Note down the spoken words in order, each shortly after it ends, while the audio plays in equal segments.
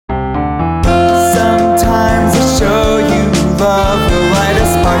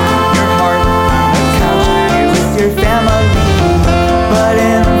spark your heart on the couch here with your family. But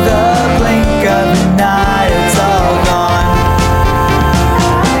in the blink of an eye, it's all gone.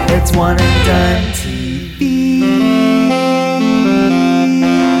 It's One and Done TV.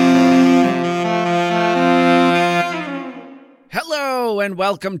 Hello and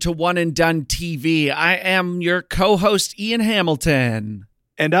welcome to One and Done TV. I am your co-host Ian Hamilton.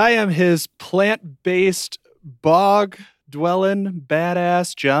 And I am his plant-based, bog-dwelling,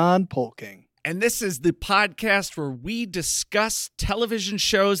 badass John Polking. And this is the podcast where we discuss television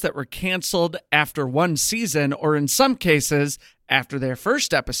shows that were canceled after one season, or in some cases, after their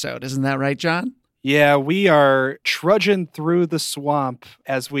first episode. Isn't that right, John? Yeah, we are trudging through the swamp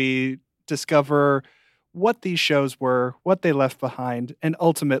as we discover what these shows were, what they left behind, and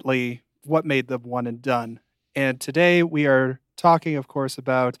ultimately what made them one and done. And today we are talking, of course,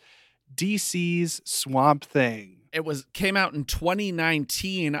 about DC's Swamp Thing. It came out in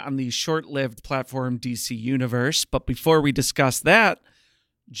 2019 on the short-lived platform DC Universe. But before we discuss that,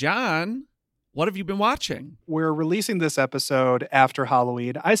 John, what have you been watching? We're releasing this episode after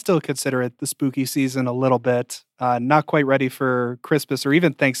Halloween. I still consider it the spooky season a little bit. Not quite ready for Christmas or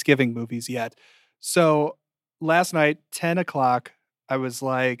even Thanksgiving movies yet. So last night, 10 o'clock, I was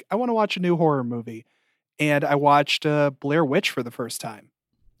like, I want to watch a new horror movie. And I watched Blair Witch for the first time.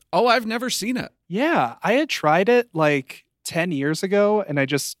 Oh, I've never seen it. Yeah, I had tried it like 10 years ago, and I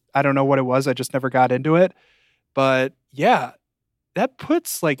don't know what it was. I just never got into it. But yeah, that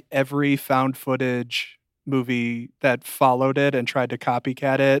puts like every found footage movie that followed it and tried to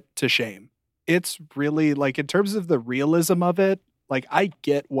copycat it to shame. It's really like, in terms of the realism of it, like I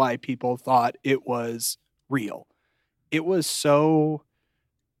get why people thought it was real. It was so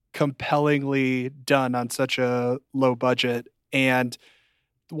compellingly done on such a low budget. And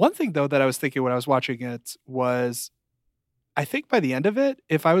one thing though that I was thinking when I was watching it was, I think by the end of it,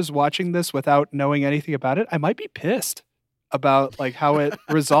 if I was watching this without knowing anything about it, I might be pissed about like how it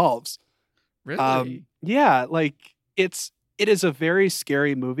resolves. Really? Yeah, like it is a very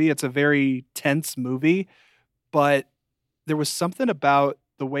scary movie. It's a very tense movie, but there was something about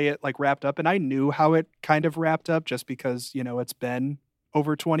the way it like wrapped up, and I knew how it kind of wrapped up just because, you know, it's been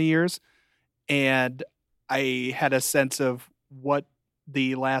over 20 years, and I had a sense of what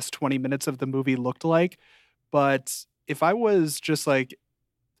the last 20 minutes of the movie looked like. But if I was just like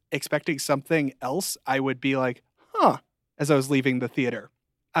expecting something else, I would be like, huh, as I was leaving the theater.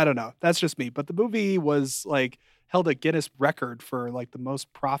 I don't know. That's just me. But the movie was like held a Guinness record for like the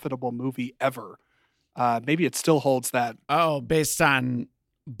most profitable movie ever. Maybe it still holds that. Oh, based on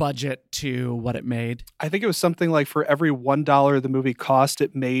budget to what it made? I think it was something like for every $1 the movie cost,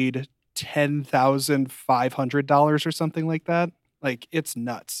 it made $10,500 or something like that. Like, it's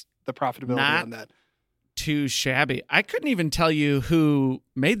nuts, the profitability on that. Too shabby. I couldn't even tell you who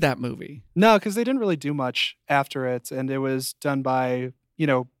made that movie. No, because they didn't really do much after it, and it was done by, you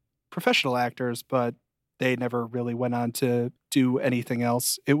know, professional actors, but they never really went on to do anything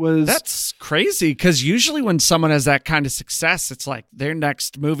else. That's crazy, because usually when someone has that kind of success, it's like their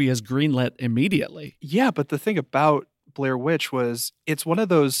next movie is greenlit immediately. Yeah, but the thing about Blair Witch was it's one of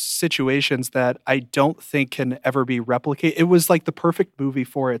those situations that I don't think can ever be replicated. It was like the perfect movie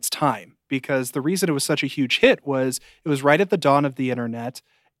for its time, because the reason it was such a huge hit was it was right at the dawn of the internet.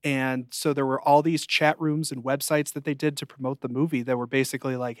 And so there were all these chat rooms and websites that they did to promote the movie that were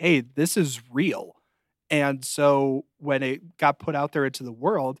basically like, hey, this is real. And so when it got put out there into the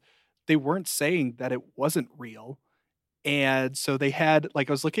world, they weren't saying that it wasn't real. And so they had, like,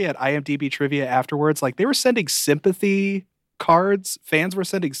 I was looking at IMDb trivia afterwards, like they were sending sympathy cards. Fans were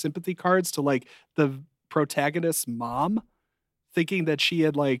sending sympathy cards to like the protagonist's mom, thinking that she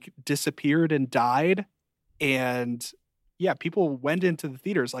had like disappeared and died. And yeah, people went into the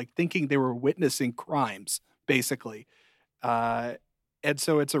theaters like thinking they were witnessing crimes, basically. And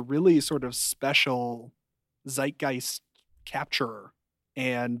so it's a really sort of special zeitgeist capturer.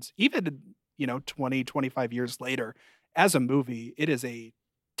 And even, you know, 20, 25 years later, as a movie, it is a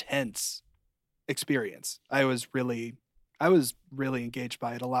tense experience. I was really engaged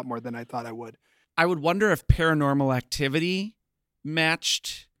by it a lot more than I thought I would. I would wonder if Paranormal Activity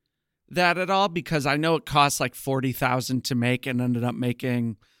matched that at all, because I know it cost like $40,000 to make and ended up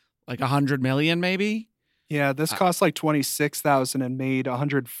making like $100 million maybe. Yeah, this cost like $26,000 and made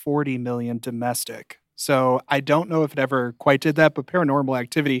 $140 million domestic. So I don't know if it ever quite did that, but Paranormal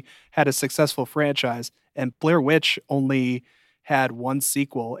Activity had a successful franchise, and Blair Witch only had one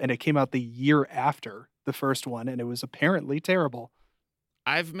sequel, and it came out the year after the first one, and it was apparently terrible.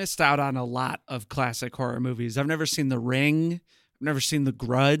 I've missed out on a lot of classic horror movies. I've never seen The Ring. I've never seen The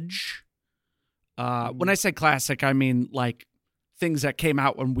Grudge. When I say classic, I mean like things that came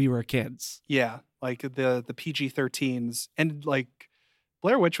out when we were kids. Yeah, like the PG-13s. And like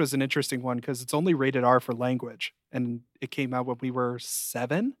Blair Witch was an interesting one because it's only rated R for language. And it came out when we were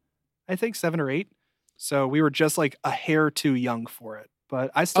 7, I think 7 or 8. So we were just like a hair too young for it.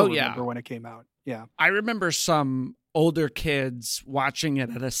 But I still remember when it came out. Yeah. I remember some older kids watching it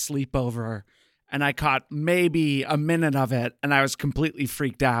at a sleepover, and I caught maybe a minute of it, and I was completely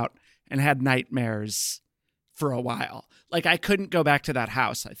freaked out and had nightmares for a while. Like, I couldn't go back to that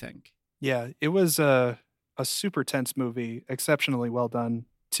house, I think. Yeah, it was a super tense movie, exceptionally well done,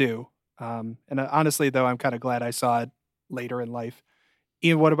 too. And honestly, though, I'm kind of glad I saw it later in life.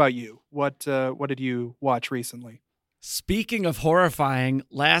 Ian, what about you? What did you watch recently? Speaking of horrifying,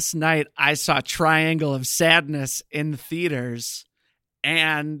 last night I saw Triangle of Sadness in theaters,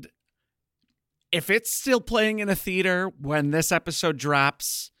 and if it's still playing in a theater when this episode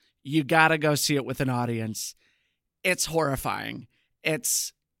drops, you gotta go see it with an audience. It's horrifying.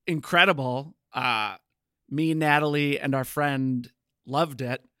 It's incredible. Me, Natalie, and our friend loved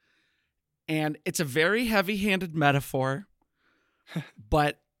it, and it's a very heavy-handed metaphor,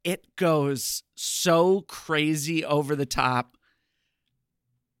 but it goes so crazy over the top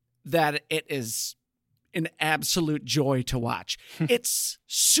that it is an absolute joy to watch. It's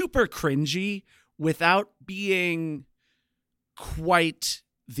super cringy without being quite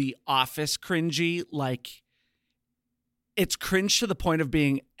The Office cringy. Like, it's cringe to the point of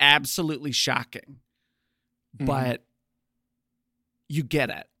being absolutely shocking, but you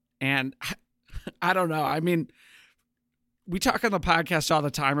get it. And I don't know. I mean, we talk on the podcast all the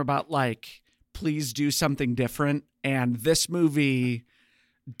time about, like, please do something different. And this movie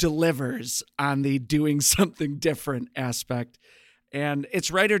delivers on the doing something different aspect. And its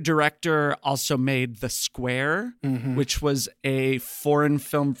writer-director also made The Square, which was a foreign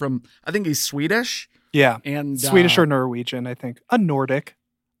film from, I think he's Swedish. Yeah, and Swedish or Norwegian, I think. A Nordic.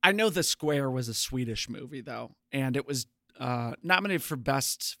 I know The Square was a Swedish movie, though. And it was nominated for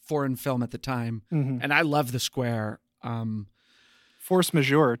Best Foreign Film at the time. And I love The Square. Force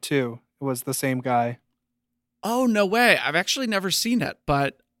Majeure too. It was the same guy. Oh, no way. I've actually never seen it,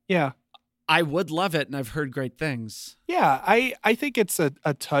 but yeah, I would love it, and I've heard great things. Yeah, I think it's a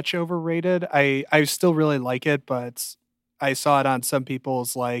touch overrated. I still really like it, but I saw it on some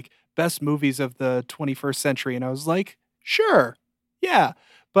people's like best movies of the 21st century, and I was like, sure, yeah.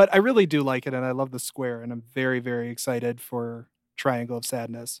 But I really do like it, and I love The Square, and I'm very, very excited for Triangle of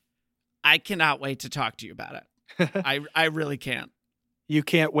Sadness. I cannot wait to talk to you about it. I really can't. You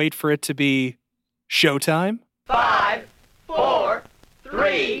can't wait for it to be showtime? 5, 4,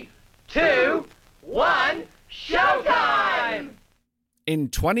 3, 2, 1, showtime! In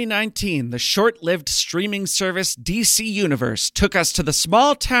 2019, the short-lived streaming service DC Universe took us to the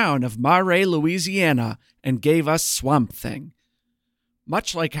small town of Marais, Louisiana, and gave us Swamp Thing.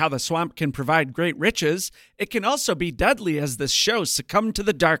 Much like how the swamp can provide great riches, it can also be deadly, as this show succumbed to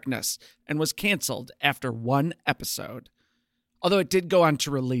the darkness and was canceled after 1 episode. Although it did go on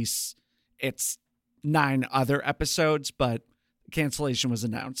to release its 9 other episodes, but cancellation was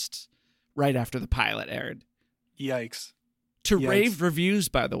announced right after the pilot aired. Yikes. To rave reviews,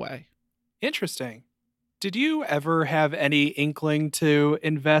 by the way. Interesting. Did you ever have any inkling to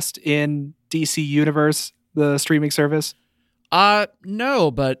invest in DC Universe, the streaming service? No,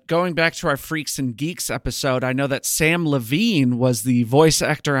 but going back to our Freaks and Geeks episode, I know that Sam Levine was the voice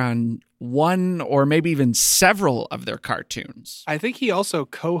actor on one or maybe even several of their cartoons. I think he also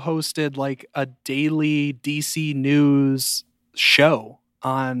co-hosted like a daily DC news show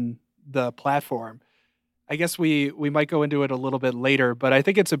on the platform. I guess we might go into it a little bit later, but I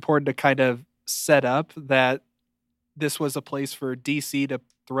think it's important to kind of set up that this was a place for DC to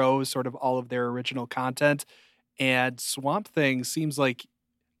throw sort of all of their original content. And Swamp Thing seems like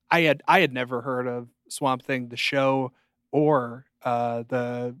I had never heard of Swamp Thing, the show, or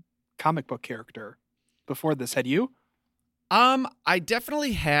the comic book character before this. Had you? I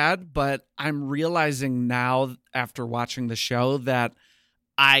definitely had, but I'm realizing now after watching the show that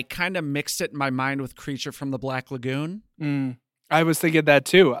I kind of mixed it in my mind with Creature from the Black Lagoon. I was thinking that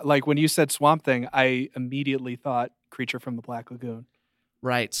too. Like when you said Swamp Thing, I immediately thought Creature from the Black Lagoon.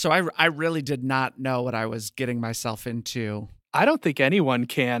 Right. So I really did not know what I was getting myself into. I don't think anyone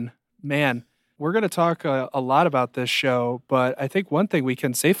can. Man, we're going to talk a lot about this show, but I think one thing we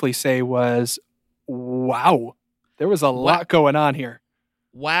can safely say was, wow, there was a lot going on here.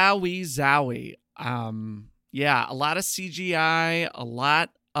 Wowie zowie. Yeah, a lot of CGI, a lot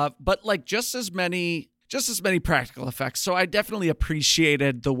of, but like just as many practical effects. So I definitely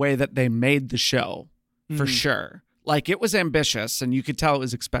appreciated the way that they made the show, for sure. Like, it was ambitious, and you could tell it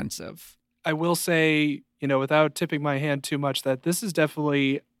was expensive. I will say, without tipping my hand too much, that this is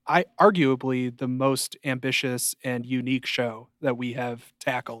definitely, arguably the most ambitious and unique show that we have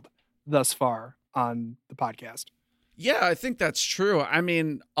tackled thus far on the podcast. Yeah, I think that's true. I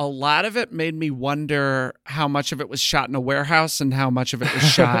mean, a lot of it made me wonder how much of it was shot in a warehouse and how much of it was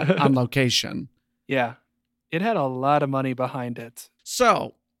shot on location. Yeah, it had a lot of money behind it.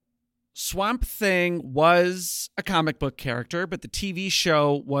 So, Swamp Thing was a comic book character, but the TV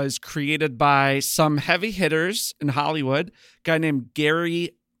show was created by some heavy hitters in Hollywood, a guy named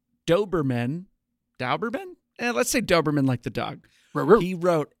Gary Doberman. Dauberman? Let's say Doberman like the dog. He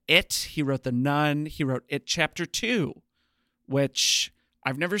wrote It. He wrote The Nun. He wrote It Chapter 2, which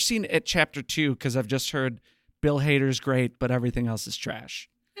I've never seen It Chapter 2 because I've just heard Bill Hader's great, but everything else is trash.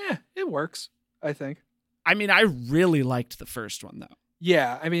 Yeah, it works, I think. I mean, I really liked the first one, though.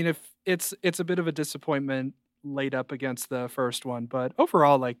 Yeah, I mean, if it's a bit of a disappointment laid up against the first one, but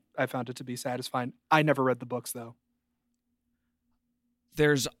overall, I found it to be satisfying. I never read the books, though.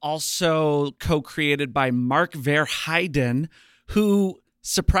 There's also co-created by Mark Verheiden, who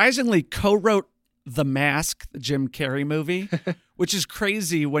surprisingly co-wrote The Mask, the Jim Carrey movie, which is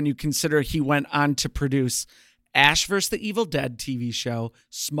crazy when you consider he went on to produce Ash vs. the Evil Dead TV show,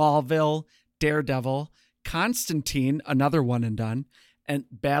 Smallville, Daredevil, Constantine, another one and done, and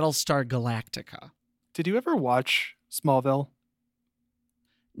Battlestar Galactica. Did you ever watch Smallville?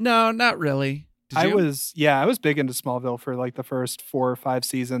 No, not really. Did you? I was big into Smallville for the first 4 or 5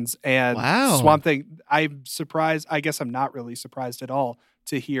 seasons. And wow. Swamp Thing, I'm surprised. I guess I'm not really surprised at all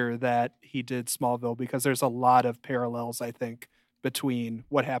to hear that he did Smallville, because there's a lot of parallels, I think, between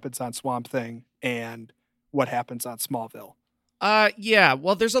what happens on Swamp Thing and what happens on Smallville. Yeah.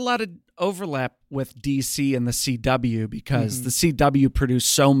 Well, there's a lot of overlap with DC and the CW because the CW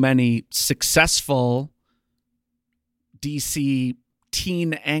produced so many successful DC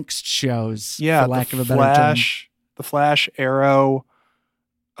teen angst shows, for lack of a better term. The Flash, Arrow,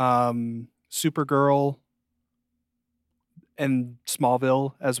 Supergirl, and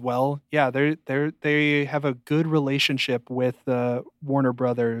Smallville as well. Yeah, they have a good relationship with Warner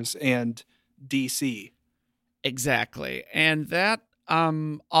Brothers and DC. Exactly. And that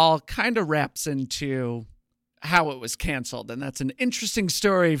all kind of wraps into how it was canceled. And that's an interesting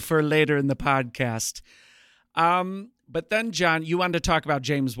story for later in the podcast. But then, John, you wanted to talk about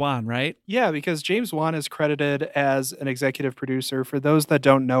James Wan, right? Yeah, because James Wan is credited as an executive producer. For those that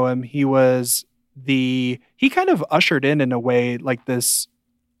don't know him, he kind of ushered in a way, this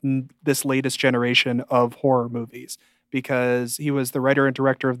latest generation of horror movies, because he was the writer and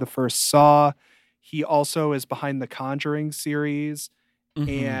director of the first Saw. He also is behind the Conjuring series,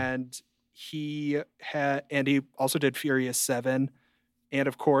 and he also did Furious 7. And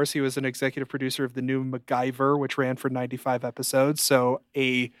of course, he was an executive producer of the new MacGyver, which ran for 95 episodes. So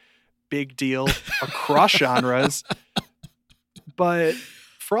a big deal across genres. But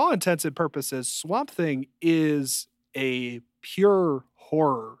for all intents and purposes, Swamp Thing is a pure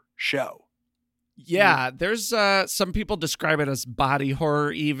horror show. Yeah, there's some people describe it as body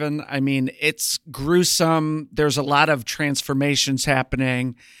horror even. I mean, it's gruesome. There's a lot of transformations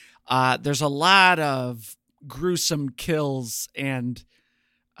happening. There's a lot of gruesome kills and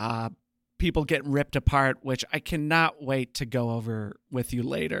people getting ripped apart, which I cannot wait to go over with you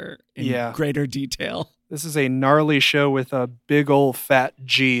later in greater detail. This is a gnarly show with a big old fat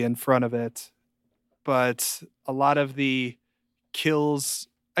G in front of it. But a lot of the kills,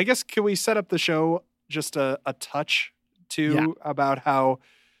 I guess, can we set up the show just a touch too about how,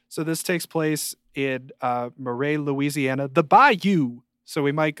 so this takes place in Marais, Louisiana, the Bayou. So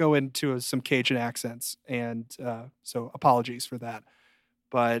we might go into some Cajun accents, and so apologies for that.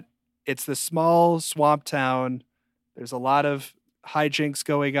 But it's this small swamp town. There's a lot of hijinks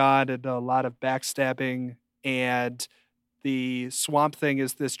going on and a lot of backstabbing. And the Swamp Thing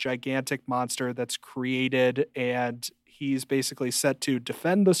is this gigantic monster that's created, and he's basically set to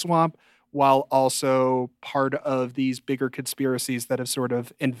defend the swamp while also part of these bigger conspiracies that have sort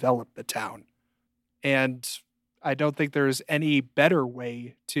of enveloped the town. And I don't think there's any better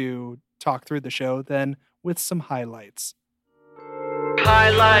way to talk through the show than with some highlights.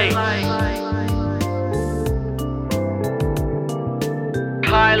 Highlights.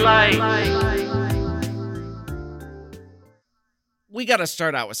 We got to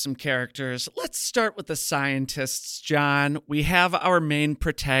start out with some characters. Let's start with the scientists, John. We have our main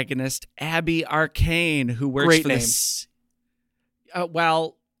protagonist, Abby Arcane, who works Great for name. this.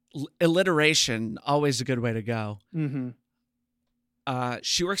 Alliteration, always a good way to go. Mm-hmm.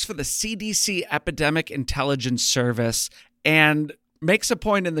 She works for the CDC Epidemic Intelligence Service and makes a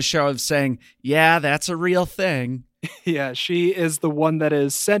point in the show of saying, yeah, that's a real thing. Yeah, she is the one that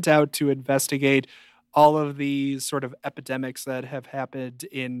is sent out to investigate all of the sort of epidemics that have happened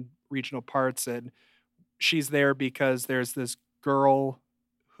in regional parts. And she's there because there's this girl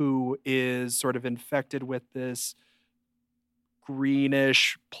who is sort of infected with this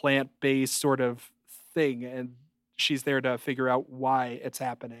greenish plant-based sort of thing. And she's there to figure out why it's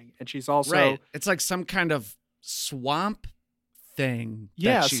happening. And she's also Right. It's like some kind of swamp thing.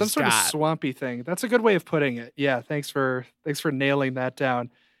 yeah, that she's some sort of got. swampy thing. That's a good way of putting it. Yeah, thanks for nailing that down.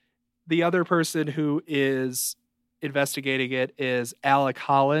 The other person who is investigating it is Alec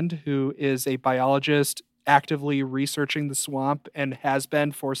Holland, who is a biologist actively researching the swamp and has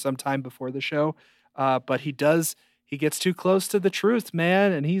been for some time before the show. But he gets too close to the truth,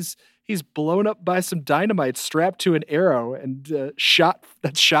 man, and he's blown up by some dynamite strapped to an arrow and shot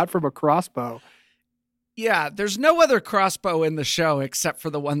from a crossbow. Yeah, there's no other crossbow in the show except for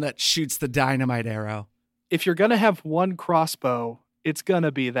the one that shoots the dynamite arrow. If you're gonna have one crossbow, it's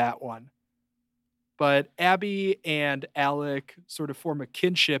gonna be that one. But Abby and Alec sort of form a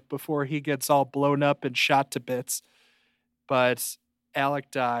kinship before he gets all blown up and shot to bits. But Alec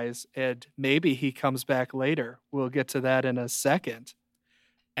dies, and maybe he comes back later. We'll get to that in a second.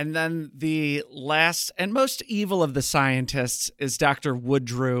 And then the last and most evil of the scientists is Dr.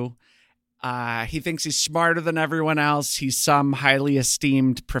 Woodrue. He thinks he's smarter than everyone else. He's some highly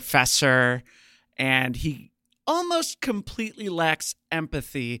esteemed professor, and he almost completely lacks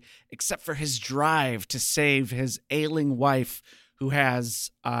empathy except for his drive to save his ailing wife, who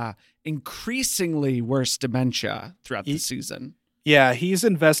has increasingly worse dementia throughout the season. Yeah, he's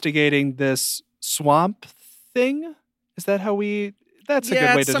investigating this swamp thing. Is that how we... That's a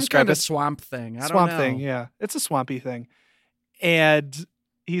good way to some describe kind it. of swamp thing. I Swamp don't know. thing, yeah. It's a swampy thing. And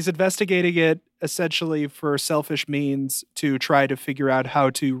he's investigating it essentially for selfish means to try to figure out how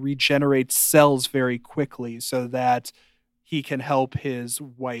to regenerate cells very quickly so that he can help his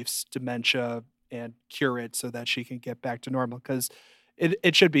wife's dementia and cure it so that she can get back to normal. Because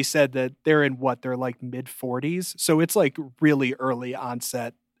it should be said that they're like mid 40s. So it's like really early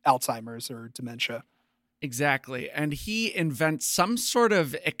onset Alzheimer's or dementia. Exactly. And he invents some sort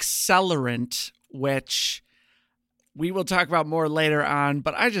of accelerant, which we will talk about more later on.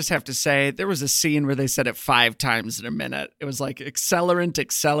 But I just have to say, there was a scene where they said it 5 times in a minute. It was like accelerant,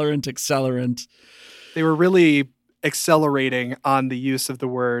 accelerant, accelerant. They were really accelerating on the use of the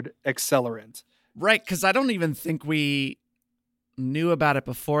word accelerant. Right, because I don't even think we knew about it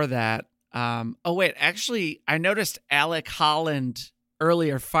before that. Actually, I noticed Alec Holland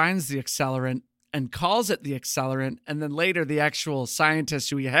earlier finds the accelerant and calls it the accelerant, and then later the actual scientist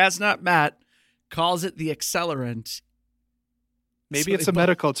who he has not met calls it the accelerant. Maybe it's a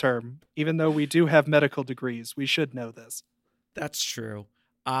medical term. Even though we do have medical degrees, we should know this. That's true.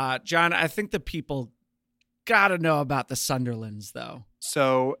 John, I think the people got to know about the Sunderlands, though.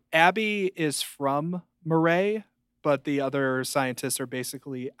 So Abby is from Murray, but the other scientists are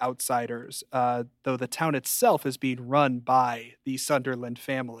basically outsiders, though the town itself is being run by the Sunderland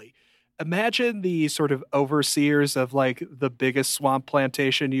family. Imagine the sort of overseers of like the biggest swamp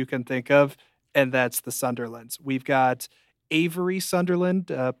plantation you can think of, and that's the Sunderlands. We've got Avery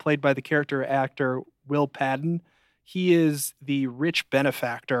Sunderland, played by the character actor Will Patton. He is the rich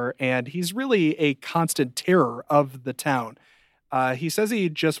benefactor, and he's really a constant terror of the town. He says he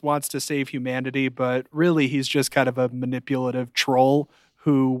just wants to save humanity, but really he's just kind of a manipulative troll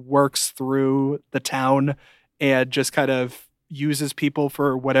who works through the town and just kind of uses people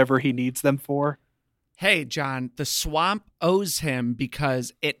for whatever he needs them for. Hey, John, the swamp owes him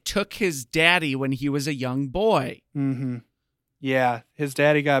because it took his daddy when he was a young boy. Mm-hmm. Yeah, his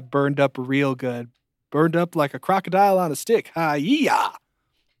daddy got burned up real good. Burned up like a crocodile on a stick. Hi-ya!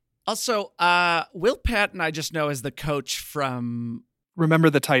 Also, Will Patton, I just know as the coach from... Remember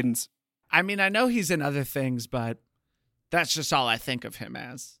the Titans. I mean, I know he's in other things, but that's just all I think of him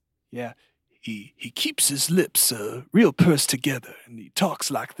as. Yeah. He keeps his lips real pursed together, and he talks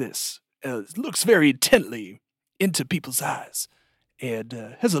like this. Looks very intently into people's eyes,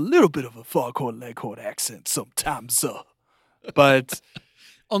 and has a little bit of a Foghorn Leghorn accent sometimes. But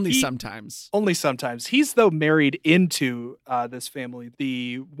only sometimes. Only sometimes. He's, though, married into this family.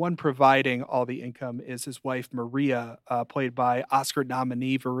 The one providing all the income is his wife, Maria, played by Oscar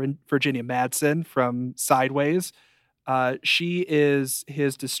nominee Virginia Madsen from Sideways. She is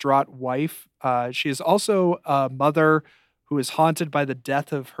his distraught wife. She is also a mother who is haunted by the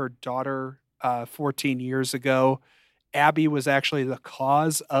death of her daughter 14 years ago. Abby was actually the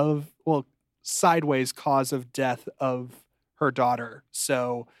Sideways cause of death of her daughter.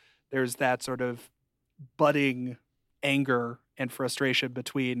 So there's that sort of budding anger and frustration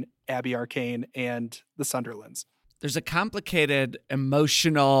between Abby Arcane and the Sunderlands. there's a complicated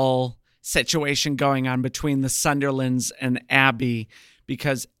emotional situation going on between the Sunderlands and Abby,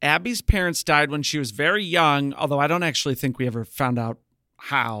 because Abby's parents died when she was very young, although I don't actually think we ever found out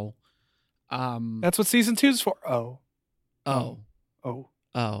how. That's what season 2 is for. Oh.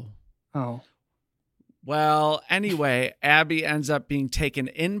 Well, anyway, Abby ends up being taken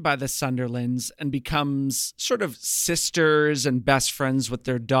in by the Sunderlands and becomes sort of sisters and best friends with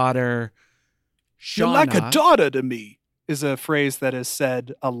their daughter, Shauna. You're like a daughter to me, is a phrase that is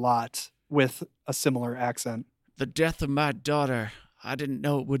said a lot with a similar accent. The death of my daughter, I didn't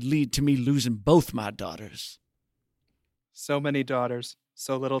know it would lead to me losing both my daughters. So many daughters,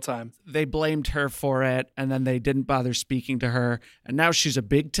 so little time. They blamed her for it, and then they didn't bother speaking to her, and now she's a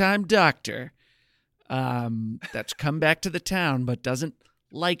big-time doctor. That's come back to the town, but doesn't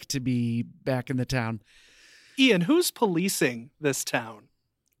like to be back in the town. Ian, who's policing this town?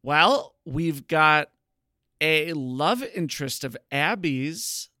 Well, we've got a love interest of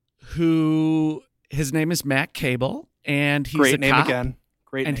Abby's, who his name is Matt Cable, and he's Great a name cop, again.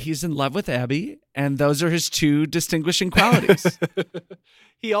 Great and name. he's in love with Abby, and those are his two distinguishing qualities.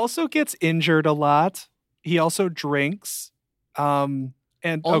 He also gets injured a lot. He also drinks. And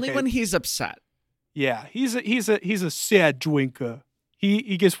Only okay. when he's upset. Yeah, he's a sad drinker.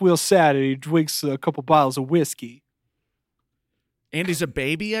 He gets real sad and he drinks a couple bottles of whiskey. And he's a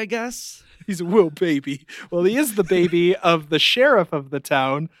baby, I guess. He's a real baby. Well, he is the baby of the sheriff of the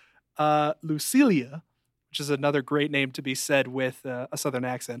town, Lucilia, which is another great name to be said with a southern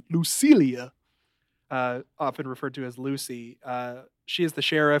accent. Lucilia, often referred to as Lucy. She is the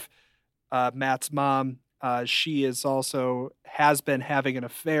sheriff, Matt's mom. She is also has been having an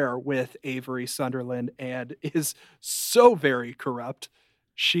affair with Avery Sunderland and is so very corrupt.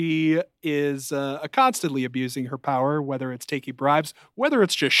 She is constantly abusing her power, whether it's taking bribes, whether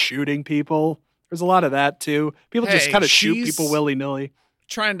it's just shooting people. There's a lot of that too. People just kind of shoot people willy-nilly.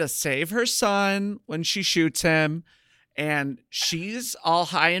 Trying to save her son when she shoots him. And she's all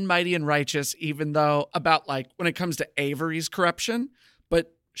high and mighty and righteous, even though about like when it comes to Avery's corruption,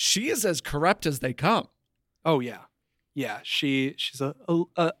 but she is as corrupt as they come. Oh yeah. Yeah. She's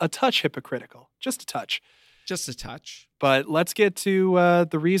a touch hypocritical, just a touch. Just a touch. But let's get to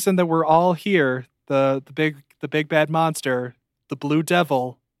the reason that we're all here. The big bad monster, the Blue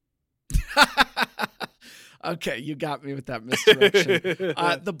Devil. Okay, you got me with that misdirection.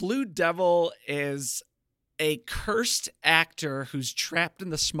 The Blue Devil is a cursed actor who's trapped in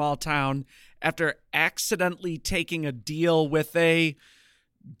the small town after accidentally taking a deal with a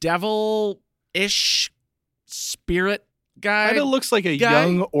devil-ish spirit guy. Kind of looks like a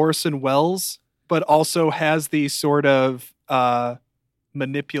young Orson Welles, but also has the sort of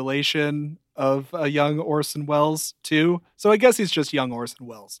manipulation of a young Orson Welles too. So I guess he's just young Orson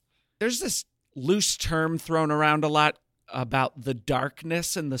Welles. There's this loose term thrown around a lot about the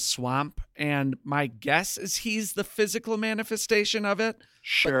darkness in the swamp, and my guess is he's the physical manifestation of it.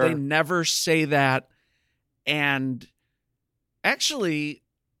 Sure. But they never say that. And actually,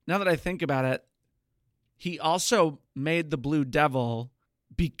 now that I think about it, he also made the Blue Devil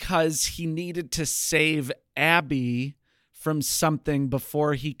because he needed to save Abby from something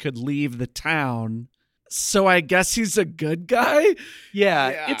before he could leave the town. So I guess he's a good guy?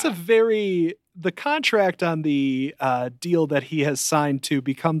 Yeah. It's the contract on the deal that he has signed to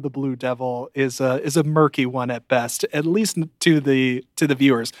become the Blue Devil is a murky one at best, at least to the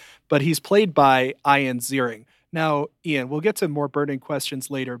viewers. But he's played by Ian Ziering. Now, Ian, we'll get to more burning questions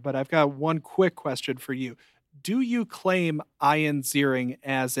later, but I've got one quick question for you. Do you claim Ian Ziering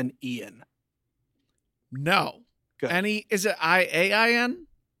as an Ian? No. Good. Is it I-A-I-N?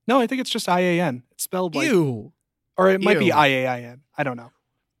 No, I think it's just I-A-N. It's spelled like... Ew. Or it might be Ew. I-A-I-N. I don't know.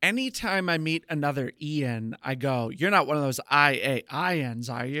 Anytime I meet another Ian, I go, "You're not one of those I-A-I-Ns,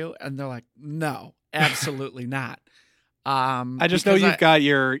 are you?" And they're like, "No, absolutely not." I just know you've got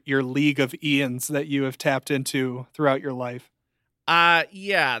your league of Ians that you have tapped into throughout your life.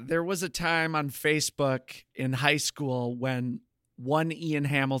 Yeah, there was a time on Facebook in high school when one Ian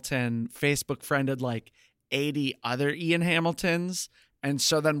Hamilton Facebook friended like 80 other Ian Hamiltons, and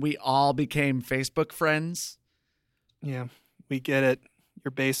so then we all became Facebook friends. Yeah, we get it. You're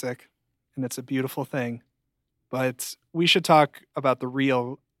basic, and it's a beautiful thing. But we should talk about the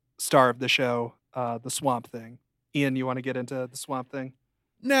real star of the show, the Swamp Thing. Ian, you want to get into the Swamp Thing?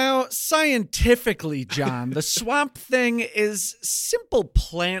 Now, scientifically, John, the Swamp Thing is simple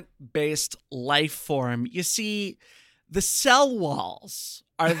plant-based life form. You see, the cell walls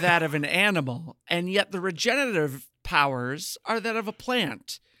are that of an animal, and yet the regenerative powers are that of a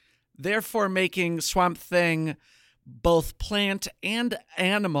plant, therefore making Swamp Thing both plant and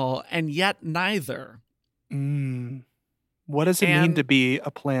animal, and yet neither. What does it mean And- to be a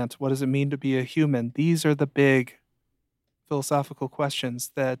plant? What does it mean to be a human? These are the big philosophical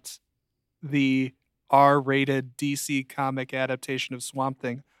questions that the R-rated DC comic adaptation of Swamp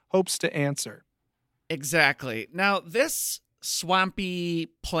Thing hopes to answer. Exactly. Now, this swampy,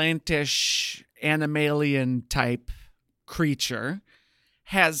 plantish, animalian type creature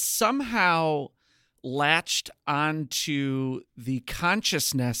has somehow latched onto the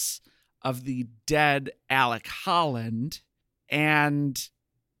consciousness of the dead Alec Holland and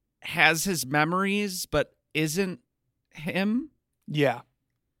has his memories, but isn't him. Yeah.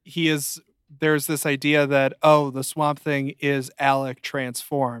 There's this idea that, oh, the Swamp Thing is Alec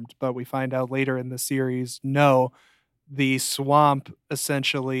transformed, but we find out later in the series, no, the swamp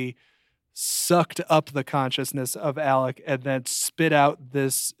essentially sucked up the consciousness of Alec and then spit out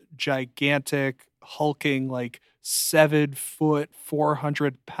this gigantic, hulking, like 7 foot,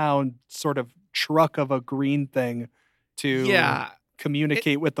 400-pound sort of truck of a green thing to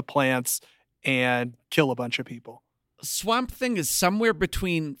communicate with the plants and kill a bunch of people. Swamp Thing is somewhere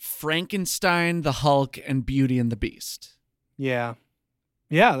between Frankenstein, the Hulk, and Beauty and the Beast. Yeah.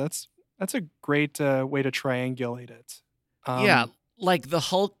 Yeah, that's a great way to triangulate it. Yeah, like the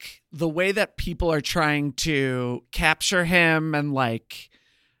Hulk, the way that people are trying to capture him and like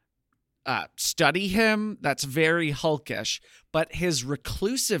study him, that's very Hulkish. But his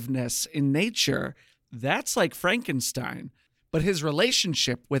reclusiveness in nature, that's like Frankenstein. But his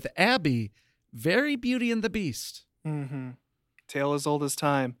relationship with Abby, very Beauty and the Beast. Mm-hmm. Tale as old as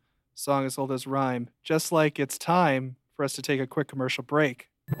time, song as old as rhyme. Just like it's time for us to take a quick commercial break.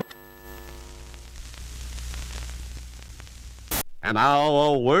 And now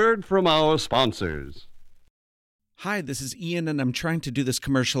a word from our sponsors. Hi, this is Ian, and I'm trying to do this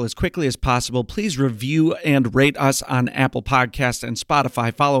commercial as quickly as possible. Please review and rate us on Apple Podcasts and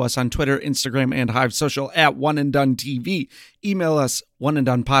Spotify. Follow us on Twitter, Instagram, and Hive Social at One and Done TV. Email us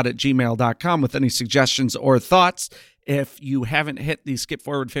oneanddonepod@gmail.com with any suggestions or thoughts. If you haven't hit the skip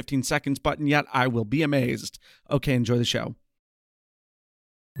forward 15 seconds button yet, I will be amazed. Okay, enjoy the show.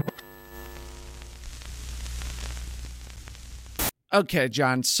 Okay,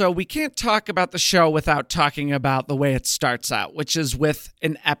 John, so we can't talk about the show without talking about the way it starts out, which is with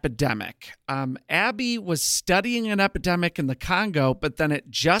an epidemic. Abby was studying an epidemic in the Congo, but then it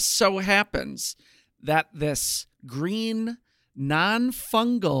just so happens that this green,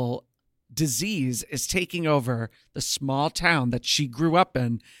 non-fungal disease is taking over the small town that she grew up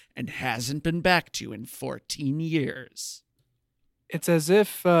in and hasn't been back to in 14 years. It's as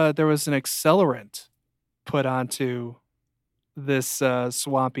if there was an accelerant put onto this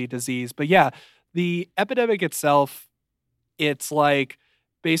swampy disease. But yeah, the epidemic itself, it's like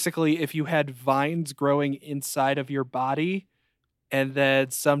basically if you had vines growing inside of your body and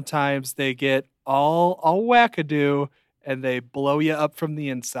then sometimes they get all wackadoo and they blow you up from the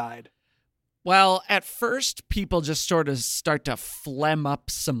inside. Well, at first, people just sort of start to phlegm up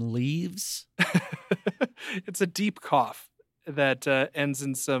some leaves. It's a deep cough that ends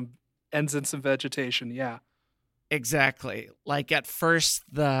in some vegetation. Yeah. Exactly. Like at first,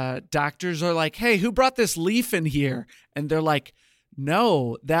 the doctors are like, hey, who brought this leaf in here? And they're like,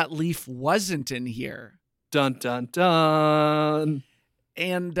 no, that leaf wasn't in here. Dun, dun, dun.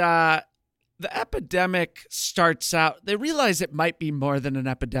 And the epidemic starts out, they realize it might be more than an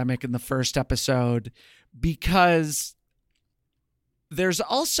epidemic in the first episode because there's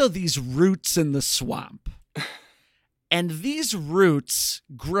also these roots in the swamp. And these roots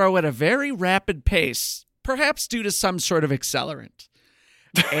grow at a very rapid pace, perhaps due to some sort of accelerant.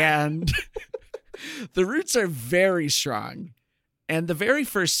 And the roots are very strong. And the very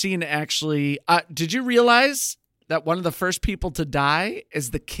first scene actually, did you realize that one of the first people to die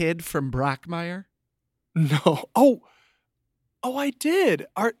is the kid from Brockmire? No. Oh, I did.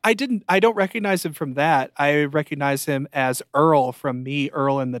 I don't recognize him from that. I recognize him as Earl from Me,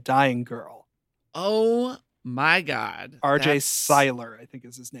 Earl and the Dying Girl. Oh my God. R.J. Seiler, I think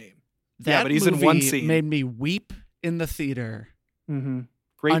is his name. That but he's in one movie scene. Made me weep in the theater. Mm-hmm.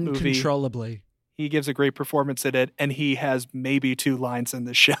 Great movie. Uncontrollably. He gives a great performance in it, and he has maybe 2 lines in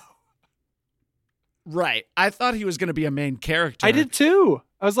the show. Right. I thought he was going to be a main character. I did too.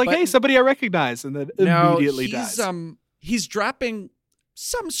 I was like, But- hey, somebody I recognize, and then immediately dies. He's dropping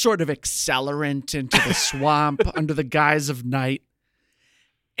some sort of accelerant into the swamp under the guise of night.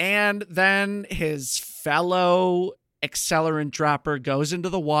 And then his fellow accelerant dropper goes into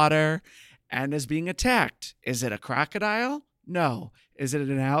the water and is being attacked. Is it a crocodile? No. Is it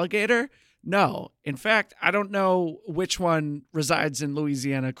an alligator? No. In fact, I don't know which one resides in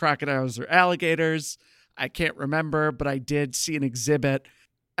Louisiana, crocodiles or alligators. I can't remember, but I did see an exhibit.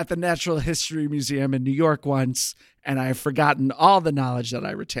 at the Natural History Museum in New York once, and I've forgotten all the knowledge that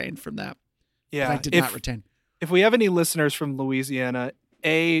I retained from that. Yeah. That I did not retain. If we have any listeners from Louisiana,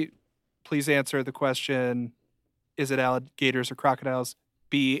 A, please answer the question, is it alligators or crocodiles?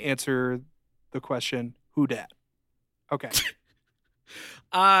 B, answer the question, who dat? Okay.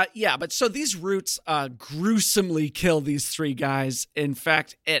 Yeah, but so these roots gruesomely kill these three guys. In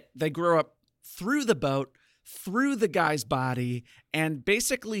fact, they grow up through the boat, through the guy's body, and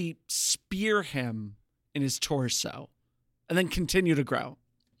basically spear him in his torso, and then continue to grow.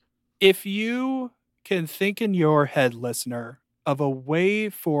 If you can think in your head, listener, of a way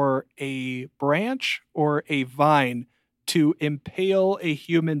for a branch or a vine to impale a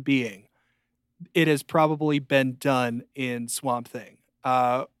human being, it has probably been done in Swamp Thing.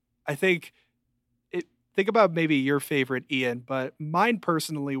 I think about maybe your favorite, Ian, but mine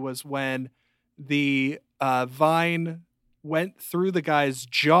personally was when the vine went through the guy's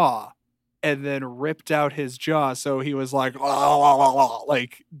jaw and then ripped out his jaw. So he was like,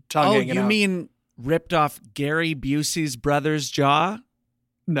 like tongue hanging out. Oh, you mean ripped off Gary Busey's brother's jaw?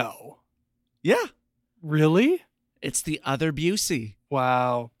 No. Yeah. Really? It's the other Busey.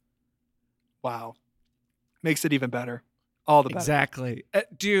 Wow. Makes it even better. All the better. Exactly.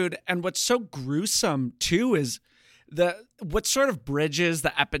 Dude, and what's so gruesome too is what sort of bridges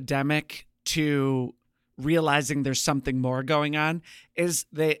the epidemic to realizing there's something more going on is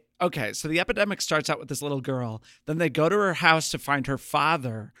so the epidemic starts out with this little girl. Then they go to her house to find her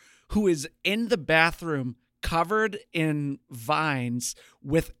father, who is in the bathroom covered in vines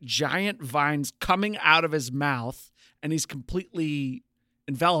with giant vines coming out of his mouth, and he's completely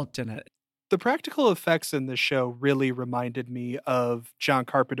enveloped in it. The practical effects in this show really reminded me of John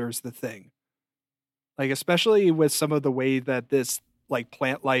Carpenter's The Thing. Like, especially with some of the way that this like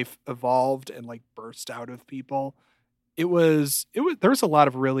plant life evolved and like burst out of people. There was a lot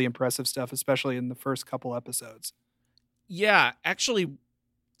of really impressive stuff, especially in the first couple episodes. Yeah, actually,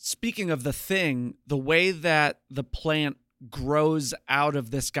 speaking of The Thing, the way that the plant grows out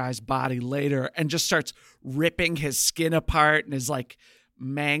of this guy's body later and just starts ripping his skin apart, and his like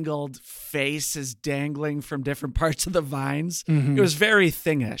mangled face is dangling from different parts of the vines. Mm-hmm. It was very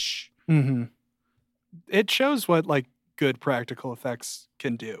Thing-ish. Mm-hmm. It shows what like good practical effects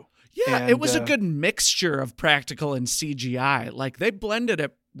can do. Yeah, and it was a good mixture of practical and CGI. Like, they blended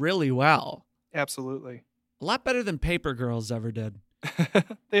it really well. Absolutely. A lot better than Paper Girls ever did.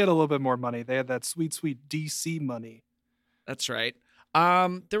 They had a little bit more money. They had that sweet, sweet DC money. That's right.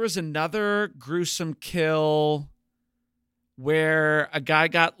 There was another gruesome kill where a guy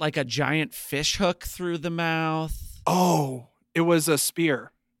got like a giant fish hook through the mouth. Oh, it was a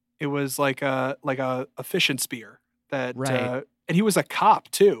spear. It was like a fishing spear that, right. And he was a cop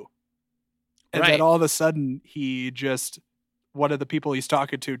too. And right. then all of a sudden one of the people he's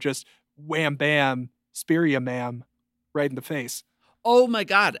talking to just wham, bam, spear ya, ma'am, right in the face. Oh my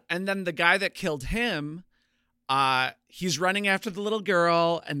God. And then the guy that killed him, he's running after the little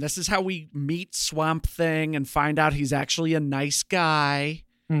girl, and this is how we meet Swamp Thing and find out he's actually a nice guy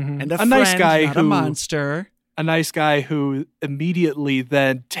and a friend, nice guy not a monster. A nice guy who immediately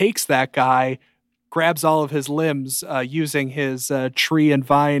then takes that guy, grabs all of his limbs using his tree and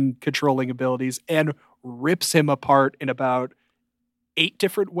vine controlling abilities, and rips him apart in about 8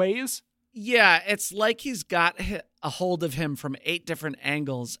 different ways. Yeah, it's like he's got a hold of him from 8 different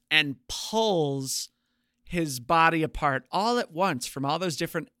angles and pulls his body apart all at once from all those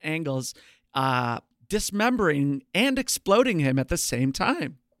different angles, dismembering and exploding him at the same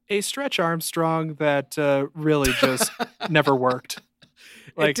time. A Stretch Armstrong that really just never worked.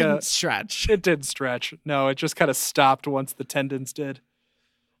 Like, it didn't stretch. It didn't stretch. No, it just kind of stopped once the tendons did.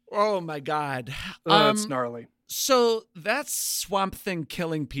 Oh my God. That's gnarly. So that's Swamp Thing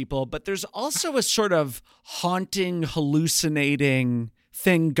killing people, but there's also a sort of haunting, hallucinating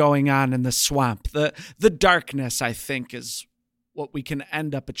thing going on in the swamp. The darkness, I think, is what we can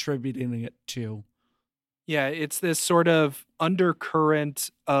end up attributing it to. Yeah, it's this sort of undercurrent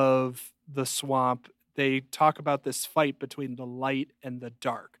of the swamp. They talk about this fight between the light and the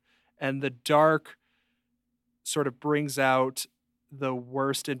dark. And the dark sort of brings out the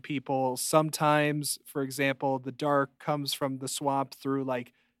worst in people. Sometimes, for example, the dark comes from the swamp through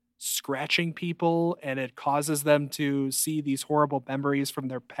like scratching people, and it causes them to see these horrible memories from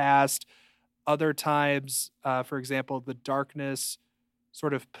their past. Other times, for example, the darkness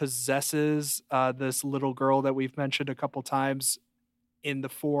sort of possesses this little girl that we've mentioned a couple times in the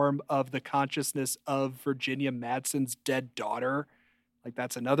form of the consciousness of Virginia Madsen's dead daughter. Like,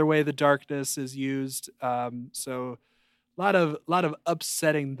 that's another way the darkness is used. So a lot of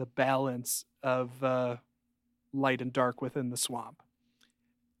upsetting the balance of light and dark within the swamp.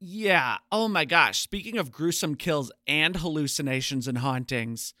 Yeah. Oh my gosh. Speaking of gruesome kills and hallucinations and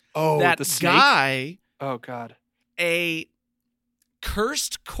hauntings, Oh, that the snake? guy, Oh, God. a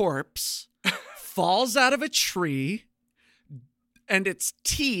cursed corpse, falls out of a tree and its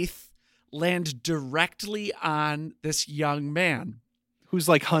teeth land directly on this young man. Who's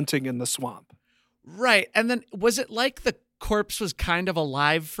like hunting in the swamp. Right. And then was it like the corpse was kind of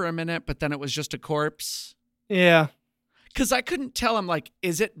alive for a minute, but then it was just a corpse? Yeah. Because I couldn't tell. I'm like,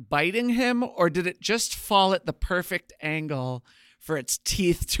 is it biting him or did it just fall at the perfect angle for its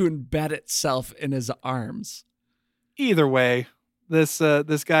teeth to embed itself in his arms? Either way, this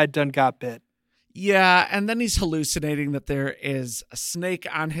guy done got bit. Yeah, and then he's hallucinating that there is a snake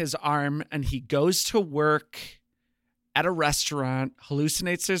on his arm, and he goes to work at a restaurant,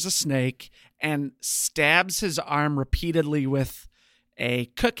 hallucinates there's a snake, and stabs his arm repeatedly with a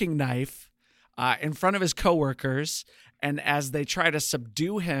cooking knife in front of his coworkers. And as they try to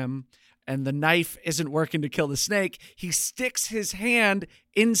subdue him and the knife isn't working to kill the snake, he sticks his hand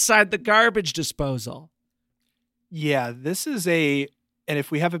inside the garbage disposal. Yeah, this is and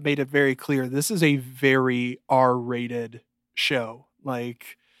if we haven't made it very clear, this is a very R-rated show.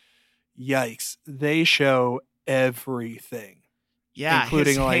 Like, yikes. They show everything. Yeah,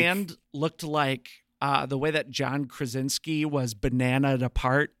 including his like, hand looked like the way that John Krasinski was bananaed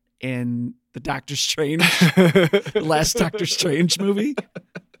apart in the Doctor Strange, last Doctor Strange movie.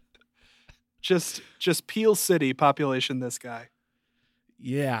 just Peel City population, this guy.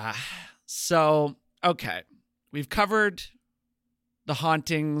 Yeah. So, okay. We've covered the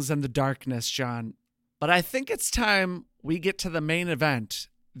hauntings and the darkness, John. But I think it's time we get to the main event,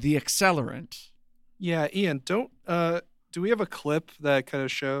 the accelerant. Yeah, Ian, do we have a clip that kind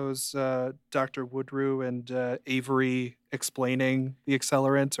of shows Dr. Woodrue and Avery explaining the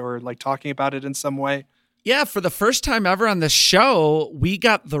accelerant or like talking about it in some way? Yeah, for the first time ever on the show, we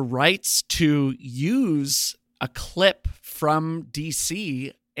got the rights to use a clip from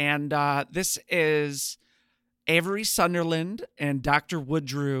DC. And this is Avery Sunderland and Dr.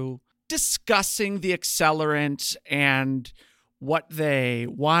 Woodrue discussing the accelerant and what they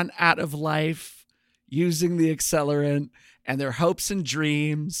want out of life using the accelerant and their hopes and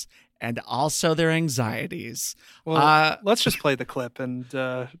dreams and also their anxieties. Well, let's just play the clip and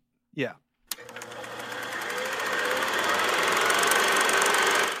yeah.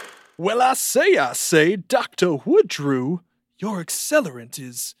 Well, I say, Dr. Woodrue, your accelerant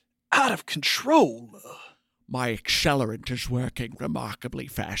is out of control. My accelerant is working remarkably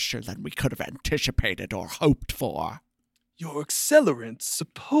faster than we could have anticipated or hoped for. Your accelerant's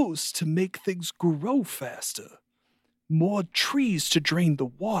supposed to make things grow faster. More trees to drain the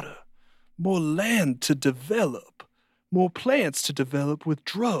water. More land to develop. More plants to develop with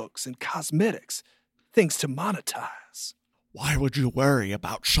drugs and cosmetics. Things to monetize. Why would you worry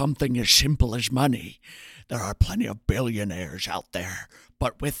about something as simple as money? There are plenty of billionaires out there,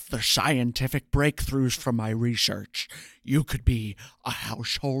 but with the scientific breakthroughs from my research, you could be a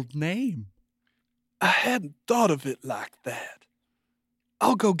household name. I hadn't thought of it like that.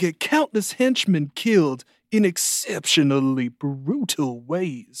 I'll go get countless henchmen killed in exceptionally brutal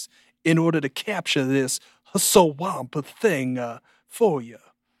ways in order to capture this swamp thing for you.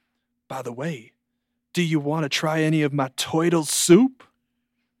 By the way, do you want to try any of my turtle soup?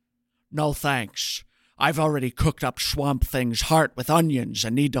 No thanks. I've already cooked up Swamp Thing's heart with onions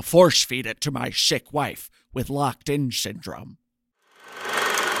and need to force feed it to my sick wife with locked-in syndrome.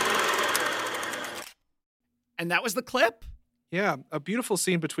 And that was the clip? Yeah, a beautiful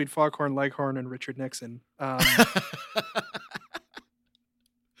scene between Foghorn Leghorn and Richard Nixon.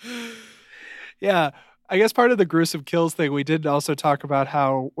 Yeah, I guess part of the gruesome kills thing, we did also talk about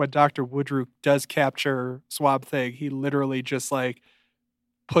how when Dr. Woodrue does capture Swamp Thing, he literally just like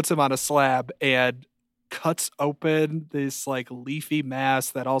puts him on a slab and cuts open this like leafy mass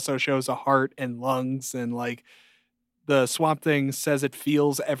that also shows a heart and lungs, and like the Swamp Thing says it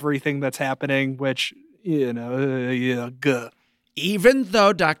feels everything that's happening, which, you know, Even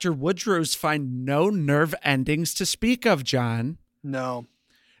though Dr. Woodrue's find no nerve endings to speak of, John. No.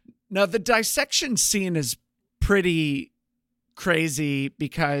 Now, the dissection scene is pretty crazy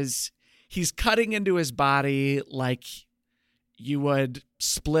because he's cutting into his body like you would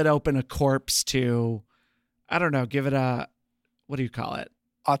split open a corpse to, I don't know, give it a, what do you call it?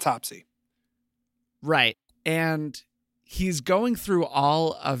 Autopsy. Right. And he's going through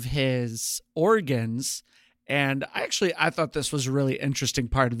all of his organs. And I thought this was a really interesting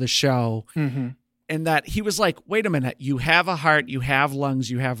part of the show. Mm-hmm. In that he was like, wait a minute, you have a heart, you have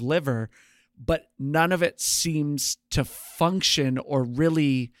lungs, you have liver, but none of it seems to function or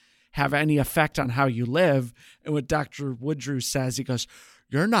really have any effect on how you live. And what Dr. Woodrue says, he goes,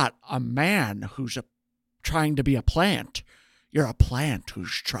 You're not a man who's trying to be a plant. You're a plant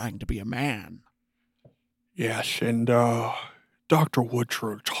who's trying to be a man. Yes, and Dr.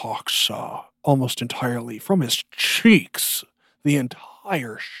 Woodrow talks almost entirely from his cheeks the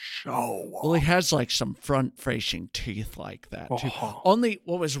entire show. Well, he has like some front-facing teeth like that too. Only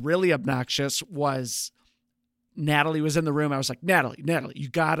what was really obnoxious was Natalie was in the room. I was like, Natalie, you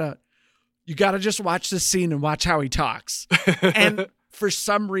gotta just watch this scene and watch how he talks. And for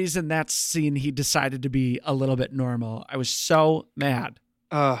some reason, that scene he decided to be a little bit normal. I was so mad.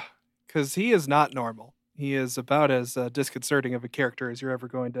 Because he is not normal. He is about as disconcerting of a character as you're ever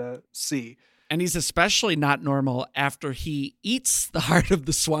going to see. And he's especially not normal after he eats the heart of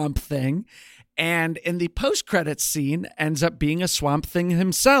the Swamp Thing, and in the post-credits scene ends up being a Swamp Thing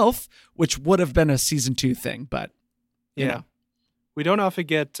himself, which would have been a season 2 thing, but you know. We don't often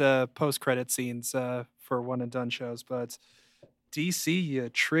get post-credit scenes for one and done shows, but DC, you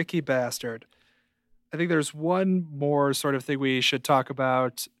tricky bastard. I think there's one more sort of thing we should talk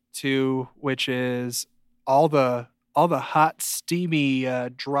about too, which is all the hot, steamy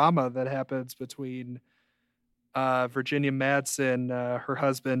drama that happens between Virginia Madsen, her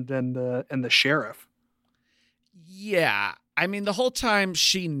husband, and the sheriff. Yeah. I mean, the whole time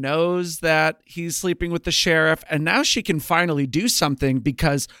she knows that he's sleeping with the sheriff, and now she can finally do something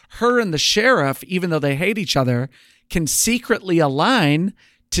because her and the sheriff, even though they hate each other, can secretly align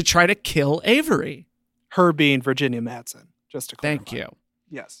to try to kill Avery. Her being Virginia Madsen, just to clarify. Thank you.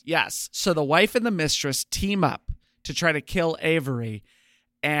 Yes. So the wife and the mistress team up to try to kill Avery,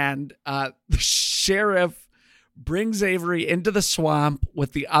 and the sheriff brings Avery into the swamp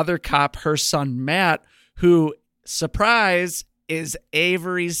with the other cop, her son Matt, who, surprise, is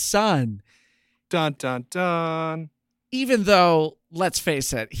Avery's son. Dun, dun, dun. Even though, let's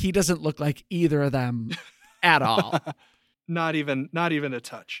face it, he doesn't look like either of them at all. Not even a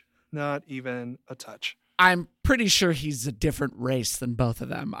touch. Not even a touch. I'm pretty sure he's a different race than both of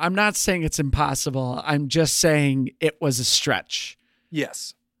them. I'm not saying it's impossible. I'm just saying it was a stretch.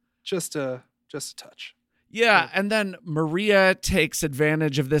 Yes. Just a touch. Yeah, and then Maria takes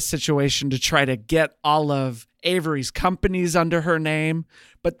advantage of this situation to try to get all of Avery's companies under her name.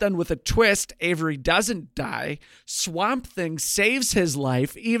 But then with a twist, Avery doesn't die. Swamp Thing saves his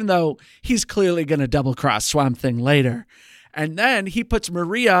life, even though he's clearly going to double-cross Swamp Thing later. And then he puts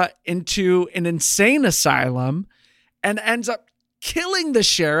Maria into an insane asylum and ends up killing the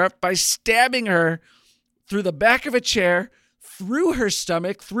sheriff by stabbing her through the back of a chair, through her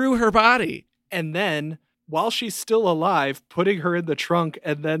stomach, through her body. And then, while she's still alive, putting her in the trunk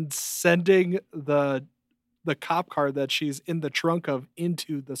and then sending the cop car that she's in the trunk of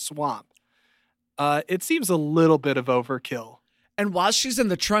into the swamp. It seems a little bit of overkill. And while she's in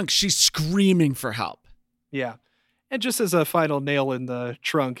the trunk, she's screaming for help. Yeah. And just as a final nail in the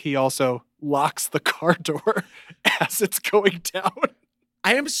trunk, he also locks the car door as it's going down.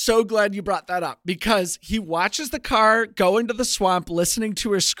 I am so glad you brought that up because he watches the car go into the swamp listening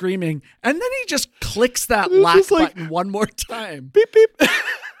to her screaming, and then he just clicks that lock button one more time. Beep, beep.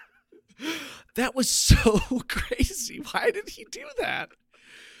 That was so crazy. Why did he do that?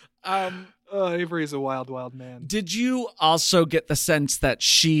 Avery's a wild, wild man. Did you also get the sense that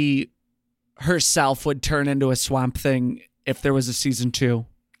she herself would turn into a Swamp Thing if there was a season 2?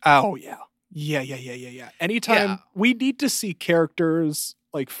 Oh, yeah. Yeah. Anytime we need to see characters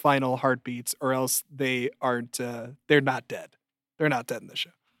like final heartbeats, or else they aren't, they're not dead. They're not dead in the show.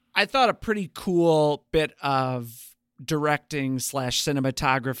 I thought a pretty cool bit of directing /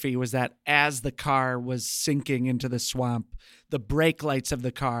 cinematography was that as the car was sinking into the swamp, the brake lights of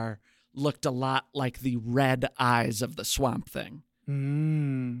the car looked a lot like the red eyes of the Swamp Thing.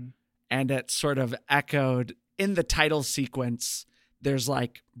 And it sort of echoed in the title sequence. There's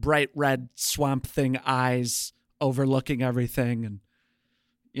like bright red Swamp Thing eyes overlooking everything. And,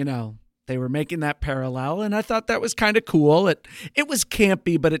 you know, they were making that parallel. And I thought that was kind of cool. It was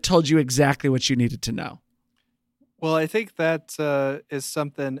campy, but it told you exactly what you needed to know. Well, I think that is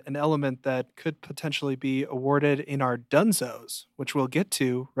an element that could potentially be awarded in our Dunzos, which we'll get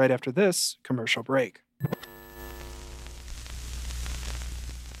to right after this commercial break.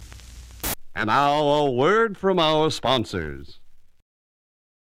 And now a word from our sponsors.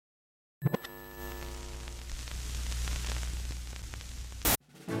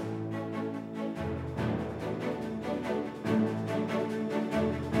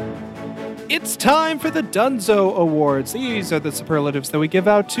 It's time for the Dunzo Awards. These are the superlatives that we give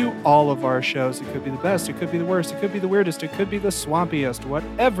out to all of our shows. It could be the best, it could be the worst, it could be the weirdest, it could be the swampiest,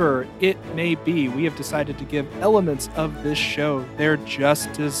 whatever it may be. We have decided to give elements of this show their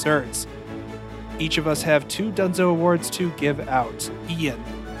just desserts. Each of us have 2 Dunzo awards to give out. Ian,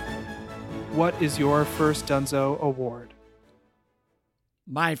 what is your first Dunzo award?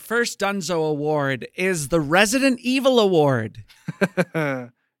 My first Dunzo award is the Resident Evil Award.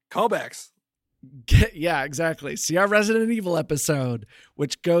 Callbacks. Yeah, exactly. See our Resident Evil episode,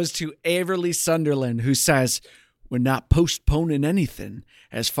 which goes to Averly Sunderland, who says, "We're not postponing anything.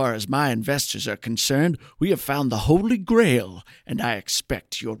 As far as my investors are concerned, we have found the Holy Grail, and I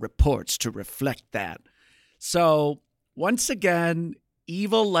expect your reports to reflect that." So, once again,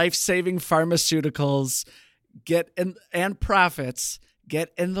 evil life-saving pharmaceuticals and profits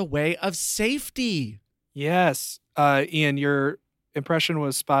get in the way of safety. Yes. Ian, your impression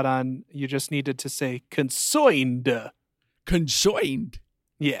was spot on. You just needed to say consoined. Conjoined.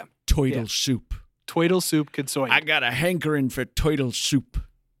 Yeah. Toidle soup. Toidle soup consoined. I got a hankering for toidle soup.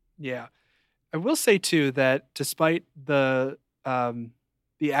 Yeah. I will say too that despite the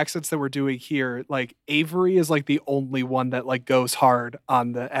accents that we're doing here, like Avery is like the only one that like goes hard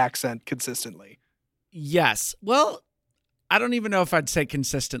on the accent consistently. Yes. Well, I don't even know if I'd say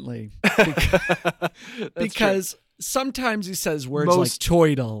consistently because sometimes he says words like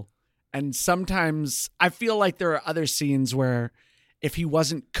toidle, and sometimes I feel like there are other scenes where if he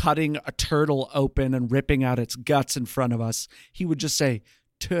wasn't cutting a turtle open and ripping out its guts in front of us, he would just say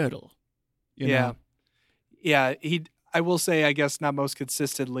turtle. You know? Yeah. I will say, I guess not most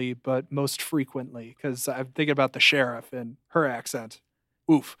consistently, but most frequently, because I'm thinking about the sheriff and her accent.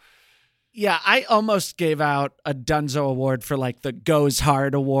 Oof. Yeah, I almost gave out a Dunzo award for like the Goes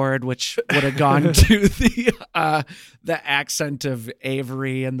Hard award, which would have gone to the accent of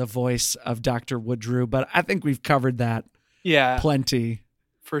Avery and the voice of Dr. Woodrue, but I think we've covered that. Yeah, plenty.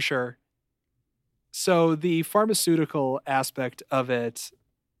 For sure. So the pharmaceutical aspect of it,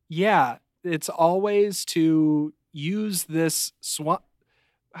 yeah, it's always to use this swamp.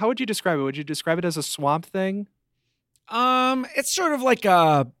 How would you describe it? Would you describe it as a swamp thing? It's sort of like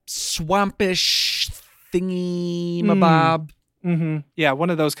a swampish thingy mabob. Mm-hmm. Yeah, one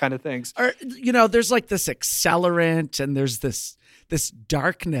of those kind of things. Or there's like this accelerant, and there's this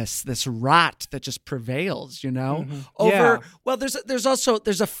darkness, this rot that just prevails. Mm-hmm. Over. Yeah. Well, there's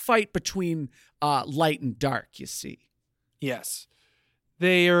a fight between light and dark. You see. Yes,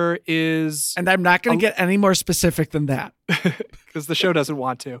 there is, and I'm not going to get any more specific than that because the show doesn't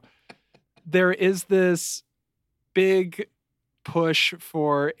want to. There is this big push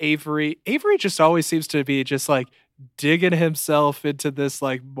for Avery. Avery just always seems to be just like digging himself into this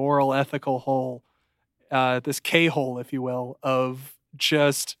like moral ethical hole, this K-hole, if you will, of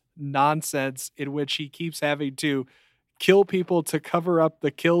just nonsense in which he keeps having to kill people to cover up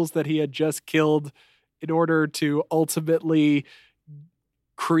the kills that he had just killed in order to ultimately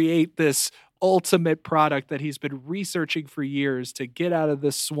create this ultimate product that he's been researching for years to get out of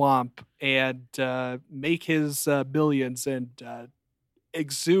this swamp and make his millions and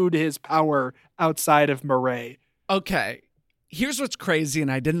exude his power outside of Murray. Okay, here's what's crazy,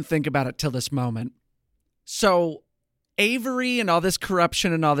 and I didn't think about it till this moment. So Avery and all this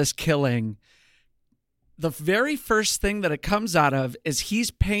corruption and all this killing, the very first thing that it comes out of is he's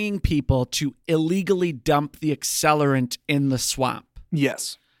paying people to illegally dump the accelerant in the swamp.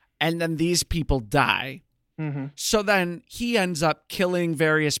 Yes. And then these people die. Mm-hmm. So then he ends up killing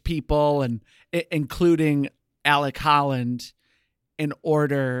various people, and including Alec Holland, in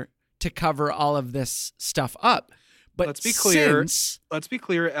order to cover all of this stuff up. But let's be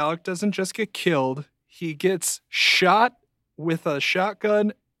clear. Alec doesn't just get killed. He gets shot with a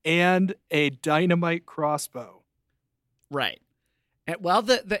shotgun and a dynamite crossbow. Right. And, well,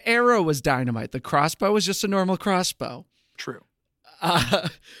 the arrow was dynamite. The crossbow was just a normal crossbow. True.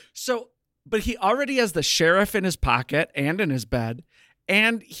 But he already has the sheriff in his pocket and in his bed,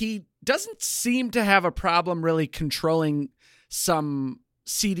 and he doesn't seem to have a problem really controlling some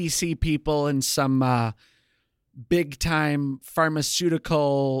CDC people and some big time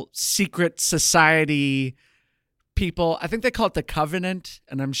pharmaceutical secret society people. I think they call it the Covenant,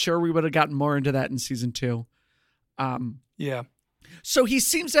 and I'm sure we would have gotten more into that in season 2. Yeah. So he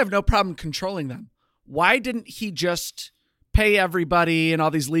seems to have no problem controlling them. Why didn't he just pay everybody and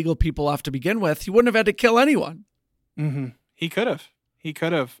all these legal people off to begin with? He wouldn't have had to kill anyone. Mm-hmm. He could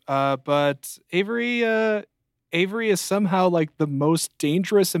have. But Avery is somehow like the most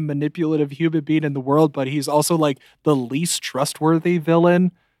dangerous and manipulative human being in the world, but he's also like the least trustworthy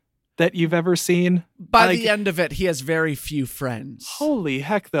villain that you've ever seen. By the end of it, he has very few friends. Holy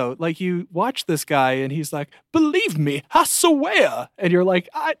heck, though. Like, you watch this guy and he's like, believe me, I swear. And you're like,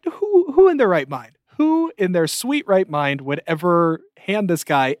 who in their right mind? Who in their sweet right mind would ever hand this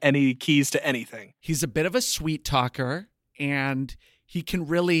guy any keys to anything? He's a bit of a sweet talker, and he can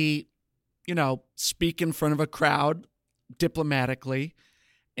really speak in front of a crowd diplomatically.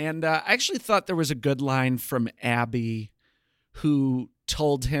 And I actually thought there was a good line from Abby, who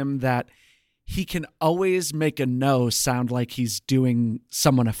told him that he can always make a no sound like he's doing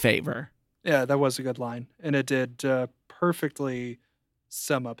someone a favor. Yeah, that was a good line. And it did perfectly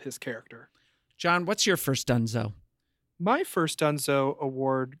sum up his character. John, what's your first Dunzo? My first Dunzo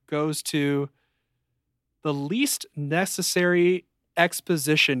award goes to the least necessary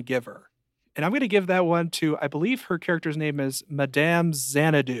exposition giver. And I'm going to give that one to, I believe her character's name is Madame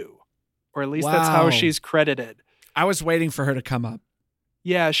Xanadu, or at least that's how she's credited. I was waiting for her to come up.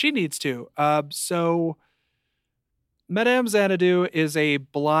 Yeah, she needs to. So Madame Xanadu is a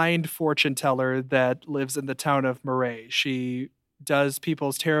blind fortune teller that lives in the town of Murray. She does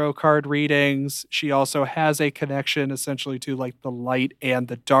people's tarot card readings. She also has a connection essentially to like the light and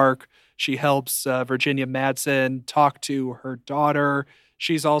the dark. She helps Virginia Madsen talk to her daughter.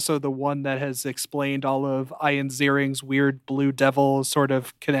 She's also the one that has explained all of Ian Ziering's weird Blue Devil sort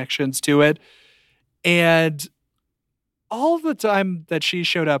of connections to it. And all the time that she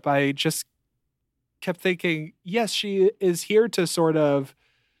showed up, I just kept thinking, yes, she is here to sort of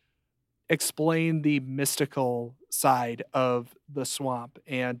explain the mystical side of the swamp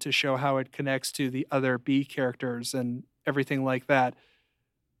and to show how it connects to the other B characters and everything like that.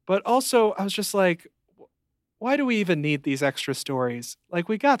 But also, I was just like, why do we even need these extra stories? Like,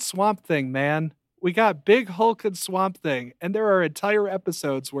 we got Swamp Thing, man. We got Big Hulk and Swamp Thing, and there are entire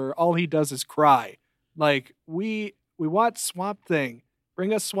episodes where all he does is cry. Like, we want Swamp Thing.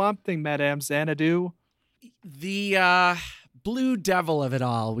 Bring us Swamp Thing, Madame Xanadu. The Blue Devil of it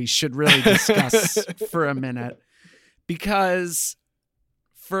all, we should really discuss for a minute. Because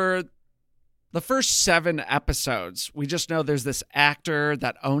for the first 7 episodes, we just know there's this actor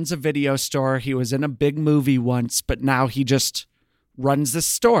that owns a video store. He was in a big movie once, but now he just runs this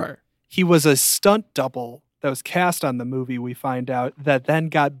store. He was a stunt double that was cast on the movie, we find out, that then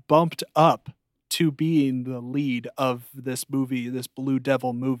got bumped up to being the lead of this movie, this Blue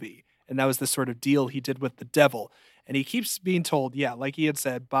Devil movie. And that was the sort of deal he did with the devil. And he keeps being told, yeah, like he had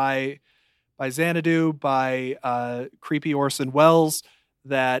said, by Xanadu, by creepy Orson Welles,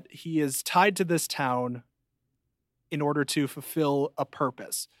 that he is tied to this town in order to fulfill a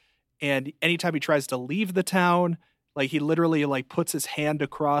purpose. And anytime he tries to leave the town, like he literally like puts his hand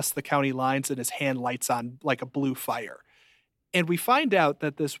across the county lines and his hand lights on like a blue fire. And we find out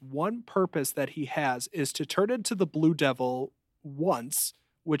that this one purpose that he has is to turn into the Blue Devil once,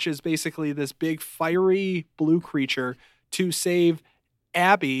 which is basically this big fiery blue creature, to save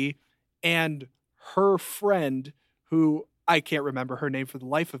Abby and her friend, who I can't remember her name for the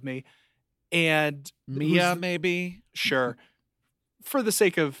life of me. And Mia, maybe? Sure. For the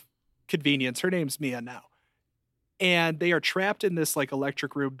sake of convenience, her name's Mia now. And they are trapped in this like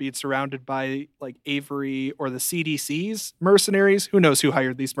electric room being surrounded by like Avery or the CDC's mercenaries. Who knows who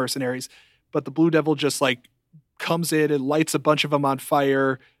hired these mercenaries? But the Blue Devil just like comes in and lights a bunch of them on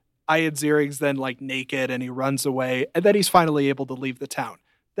fire. Ian Ziering's then like naked and he runs away. And then he's finally able to leave the town.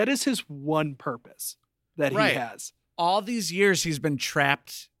 That is his one purpose that he has. All these years he's been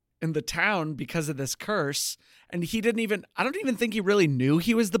trapped in the town because of this curse. And I don't even think he really knew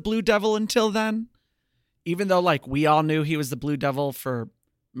he was the Blue Devil until then. Even though like we all knew he was the Blue Devil for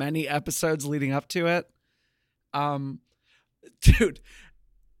many episodes leading up to it. Dude.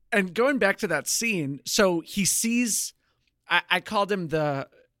 And going back to that scene, so he sees, I called him the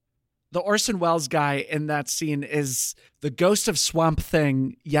Orson Welles guy in that scene is the ghost of Swamp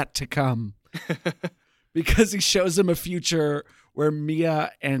Thing yet to come. Because he shows him a future where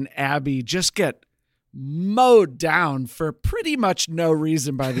Mia and Abby just get mowed down for pretty much no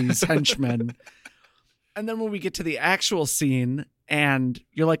reason by these henchmen. And then when we get to the actual scene and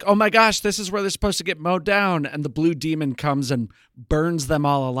you're like, oh my gosh, this is where they're supposed to get mowed down. And the blue demon comes and burns them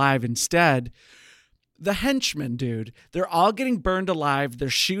all alive instead. The henchmen, dude, they're all getting burned alive. They're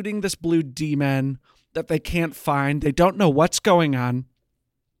shooting this blue demon that they can't find. They don't know what's going on.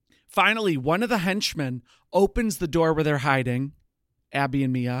 Finally, one of the henchmen opens the door where they're hiding, Abby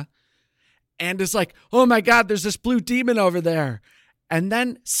and Mia, and is like, oh my God, there's this blue demon over there. And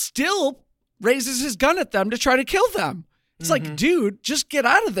then still raises his gun at them to try to kill them. It's like, dude, just get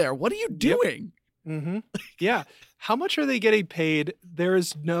out of there. What are you doing? Yep. Mm-hmm. Yeah. How much are they getting paid? There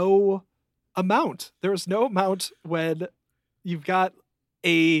is no amount. There is no amount when you've got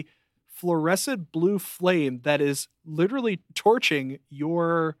a fluorescent blue flame that is literally torching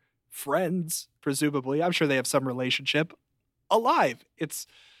your friends, presumably. I'm sure they have some relationship, alive. It's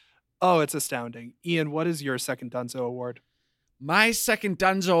astounding. Ian, what is your second Dunzo award? My second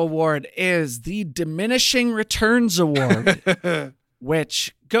Dunzo award is the Diminishing Returns Award.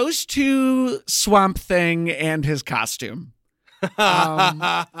 which goes to Swamp Thing and his costume. It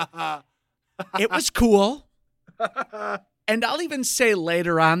was cool. And I'll even say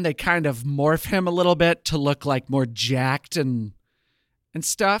later on, they kind of morph him a little bit to look like more jacked and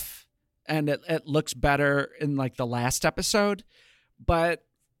stuff. And it looks better in like the last episode. But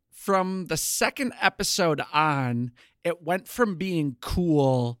from the second episode on, it went from being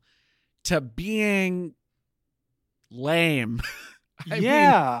cool to being lame. I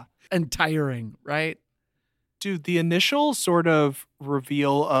mean, and tiring, right? Dude, the initial sort of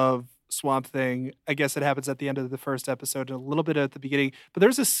reveal of Swamp Thing, I guess it happens at the end of the first episode and a little bit at the beginning, but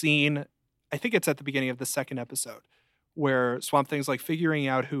there's a scene, I think it's at the beginning of the second episode, where Swamp Thing's like figuring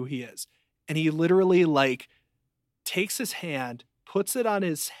out who he is. And he literally like takes his hand, puts it on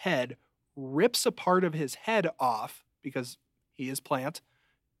his head, rips a part of his head off because he is plant,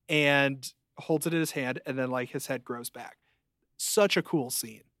 and holds it in his hand, and then like his head grows back. Such a cool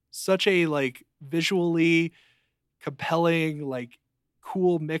scene. Such a like visually compelling, like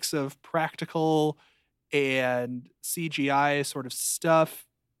cool mix of practical and CGI sort of stuff.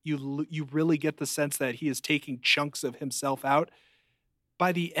 You really get the sense that he is taking chunks of himself out.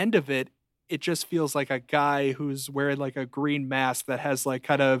 By the end of it, it just feels like a guy who's wearing like a green mask that has like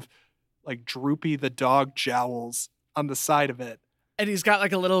kind of like Droopy the dog jowls on the side of it. And he's got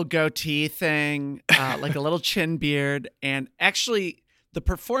like a little goatee thing, like a little chin beard. And actually, the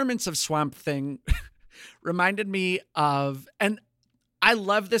performance of Swamp Thing reminded me of, and I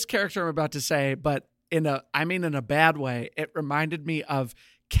love this character I'm about to say, but in a bad way. It reminded me of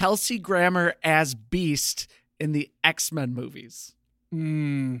Kelsey Grammer as Beast in the X-Men movies.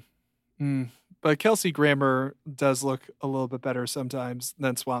 But Kelsey Grammer does look a little bit better sometimes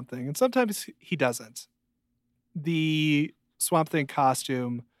than Swamp Thing, and sometimes he doesn't. The Swamp Thing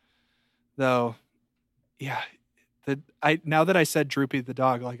costume, though, yeah, now that I said Droopy the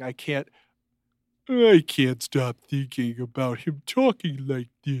dog, like I can't stop thinking about him talking like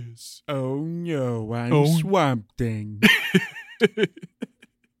this. Oh no, I'm Swamp Thing.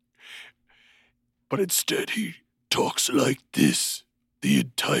 But instead he talks like this the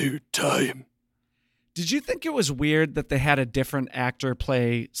entire time. Did you think it was weird that they had a different actor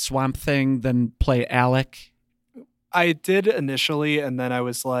play Swamp Thing than play Alec? I did initially, and then I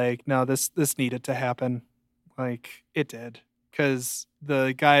was like, no, this needed to happen. Like, it did. Because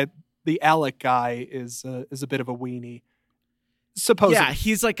the Alec guy is a bit of a weenie. Supposedly.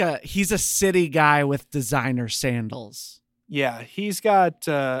 Yeah, he's a city guy with designer sandals. Yeah, he's got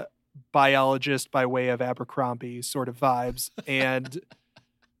biologist by way of Abercrombie sort of vibes, and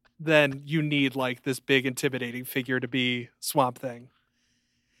then you need like this big intimidating figure to be Swamp Thing.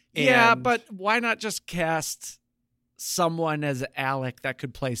 Yeah, but why not just cast someone as Alec that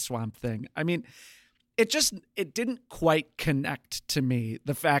could play Swamp Thing? I mean, it didn't quite connect to me,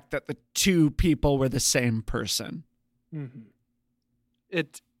 the fact that the two people were the same person. Mm-hmm.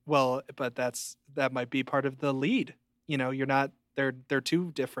 But that might be part of the lead. You know, they're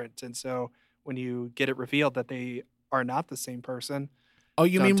too different. And so when you get it revealed that they are not the same person. Oh,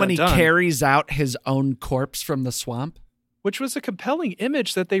 you mean when he carries out his own corpse from the swamp? Which was a compelling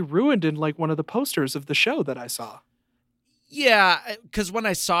image that they ruined in like one of the posters of the show that I saw. Yeah, because when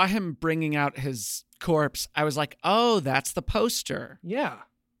I saw him bringing out his corpse, I was like, oh, that's the poster. Yeah.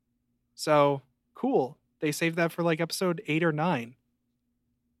 So, cool. They saved that for like episode 8 or 9.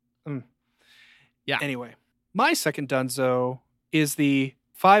 Yeah. Anyway, my second dunzo is the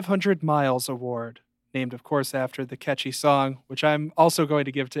 500 Miles Award, named, of course, after the catchy song, which I'm also going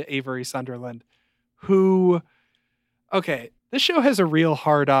to give to Avery Sunderland, who, okay, this show has a real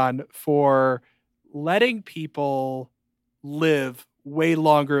hard-on for letting people live way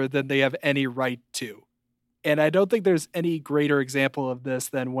longer than they have any right to. And I don't think there's any greater example of this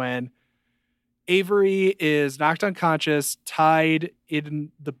than when Avery is knocked unconscious, tied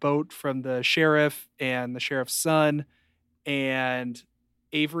in the boat from the sheriff and the sheriff's son, and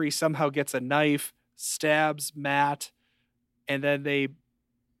Avery somehow gets a knife, stabs Matt, and then they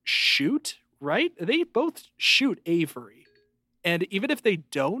shoot, right? They both shoot Avery. And even if they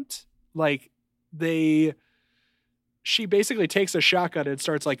don't, like, she basically takes a shotgun and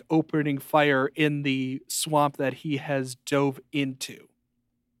starts like opening fire in the swamp that he has dove into.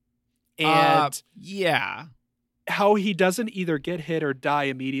 And yeah, how he doesn't either get hit or die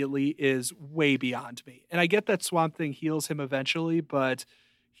immediately is way beyond me. And I get that Swamp Thing heals him eventually, but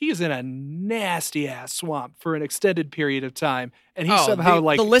he's in a nasty ass swamp for an extended period of time. And he somehow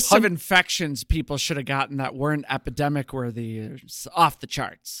the list of infections people should have gotten that weren't epidemic worthy is off the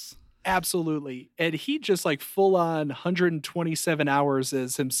charts. Absolutely. And he just like full on 127 hours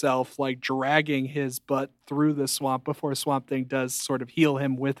is himself, like dragging his butt through the swamp before Swamp Thing does sort of heal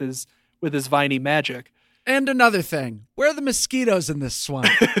him with his viney magic. And another thing, where are the mosquitoes in this swamp?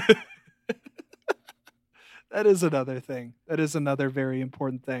 That is another thing. That is another very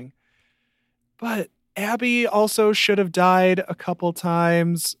important thing. But Abby also should have died a couple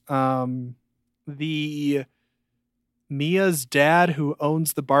times. The Mia's dad, who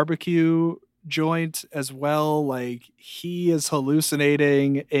owns the barbecue joint as well, like he is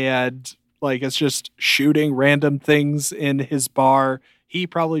hallucinating and like it's just shooting random things in his bar. He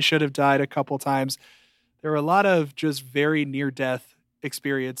probably should have died a couple times. There were a lot of just very near-death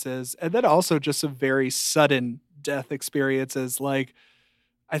experiences, and then also just some very sudden death experiences. Like,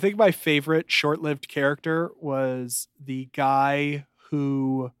 I think my favorite short-lived character was the guy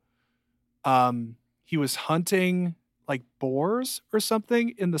who he was hunting like boars or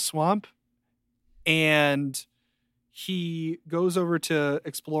something in the swamp, and he goes over to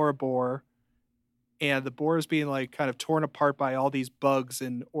explore a boar, and the boar is being like kind of torn apart by all these bugs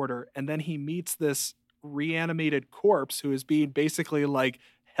in order, and then he meets this reanimated corpse who is being basically like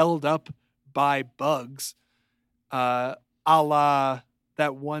held up by bugs, a la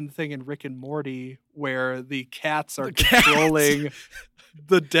that one thing in Rick and Morty where the cats are controlling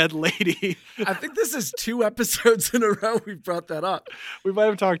the dead lady. I think this is 2 episodes in a row we've brought that up. We might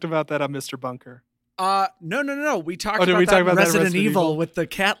have talked about that on Mr. Bunker. No. We talked did about we that talk in about that in Resident Resident Evil Evil? with the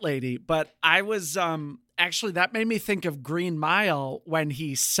cat lady, but I was actually that made me think of Green Mile when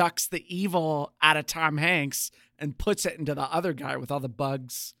he sucks the evil out of Tom Hanks and puts it into the other guy with all the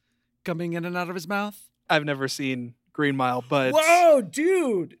bugs coming in and out of his mouth. I've never seen Green Mile, but Whoa,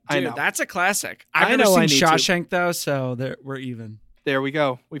 dude, I know. that's a classic. I've I never know I seen need to. Shawshank though, so we're even. there we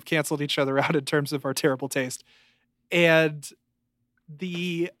go. We've canceled each other out in terms of our terrible taste. And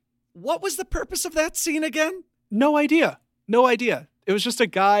What was the purpose of that scene again? no idea. It was just a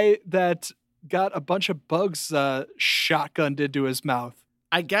guy that got a bunch of bugs shotgunned into his mouth.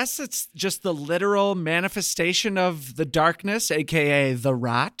 I guess it's just the literal manifestation of the darkness, aka the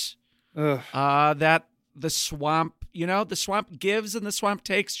rot. Ugh. That the swamp, the swamp gives and the swamp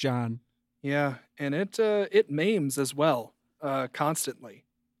takes, John. Yeah, and it maims as well, constantly,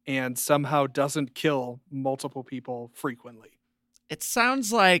 and somehow doesn't kill multiple people frequently. It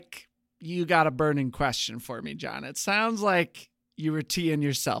sounds like you got a burning question for me, John. It sounds like you were teeing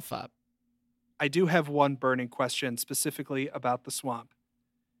yourself up. I do have one burning question specifically about the swamp.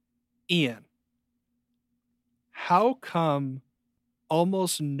 Ian, how come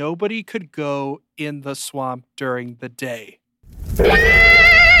almost nobody could go in the swamp during the day? Woo,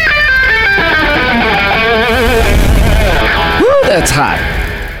 that's hot.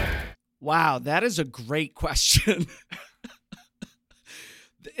 Wow, that is a great question.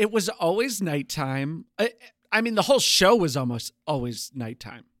 It was always nighttime. I mean, the whole show was almost always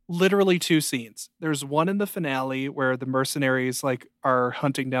nighttime. Literally 2 scenes. There's one in the finale where the mercenaries are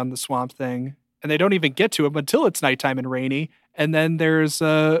hunting down the swamp thing, and they don't even get to him until it's nighttime and rainy. And then there's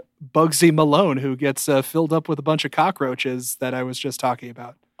Bugsy Malone, who gets filled up with a bunch of cockroaches that I was just talking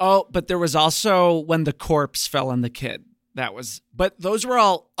about. Oh, but there was also when the corpse fell on the kid. But those were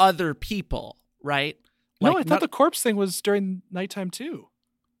all other people, right? No, I thought the corpse thing was during nighttime too.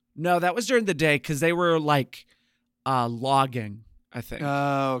 No, that was during the day because they were logging, I think.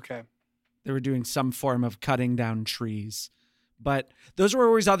 Oh, okay. They were doing some form of cutting down trees. But those were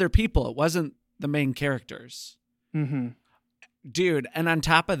always other people. It wasn't the main characters. Mm-hmm. Dude, and on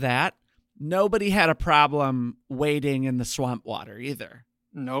top of that, nobody had a problem wading in the swamp water either.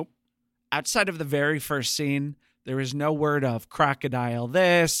 Nope. Outside of the very first scene, there was no word of crocodile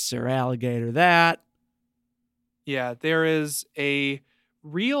this or alligator that. Yeah, there is a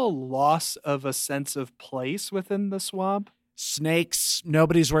real loss of a sense of place within the swamp. Snakes.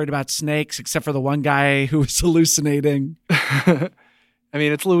 Nobody's worried about snakes except for the one guy who was hallucinating. I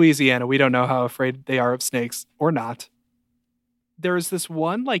mean, it's Louisiana. We don't know how afraid they are of snakes or not. There is this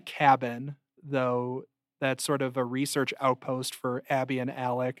one cabin, though, that's sort of a research outpost for Abby and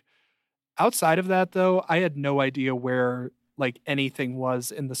Alec. Outside of that, though, I had no idea where anything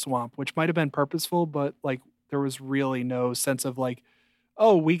was in the swamp, which might have been purposeful, but there was really no sense of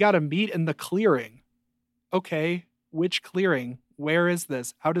oh, we got to meet in the clearing. Okay, which clearing? Where is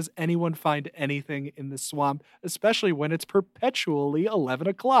this? How does anyone find anything in the swamp, especially when it's perpetually 11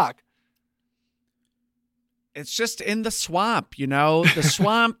 o'clock? It's just in the swamp, The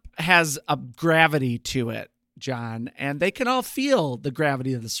swamp has a gravity to it, John, and they can all feel the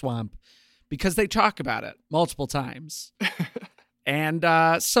gravity of the swamp because they talk about it multiple times. And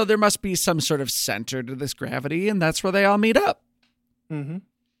so there must be some sort of center to this gravity, and that's where they all meet up. Mm-hmm.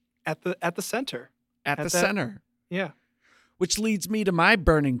 At the center. at the that- center. Yeah. Which leads me to my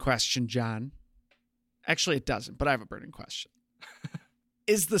burning question, John. Actually, it doesn't, but I have a burning question.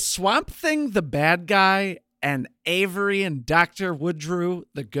 Is the Swamp Thing the bad guy and Avery and Dr. Woodrue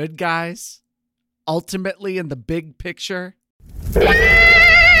the good guys? Ultimately, in the big picture?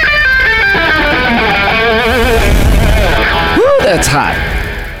 Woo, that's hot.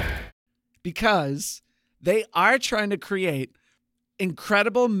 Because they are trying to create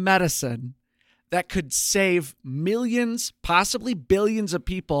incredible medicine that could save millions, possibly billions of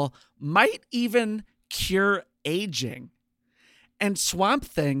people, might even cure aging. And Swamp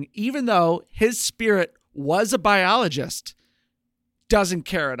Thing, even though his spirit was a biologist, doesn't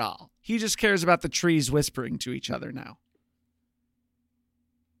care at all. He just cares about the trees whispering to each other now.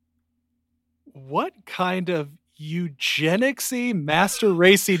 What kind of eugenicsy, master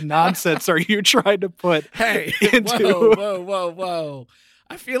racing nonsense are you trying to put Hey, into? whoa.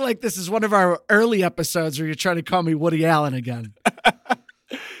 I feel like this is one of our early episodes where you're trying to call me Woody Allen again.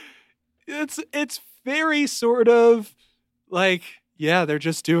 It's very sort of like, yeah, they're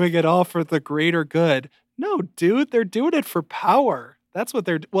just doing it all for the greater good. No, dude, they're doing it for power. That's what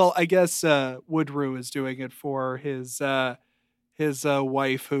they're. Well, I guess Woodrue is doing it for his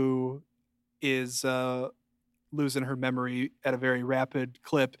wife, who is losing her memory at a very rapid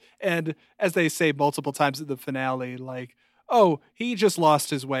clip. And as they say multiple times in the finale, like, oh, he just lost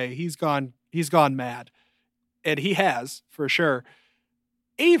his way. He's gone mad. And he has, for sure.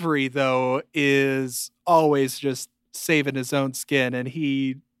 Avery, though, is always just saving his own skin, and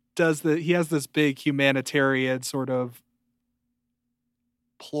he has this big humanitarian sort of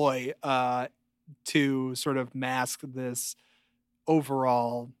ploy to sort of mask this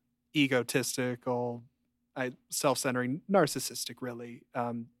overall egotistical, self-centering, narcissistic, really,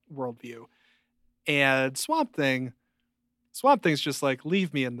 worldview. And Swamp Thing's just like,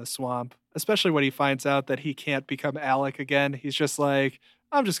 leave me in the swamp, especially when he finds out that he can't become Alec again. He's just like,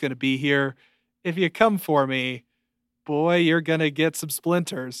 I'm just going to be here. If you come for me, boy, you're going to get some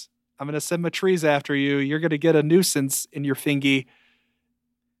splinters. I'm going to send my trees after you. You're going to get a nuisance in your fingy.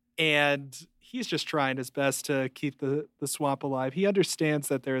 And he's just trying his best to keep the swamp alive. He understands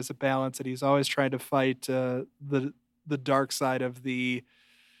that there is a balance, and he's always trying to fight the dark side of the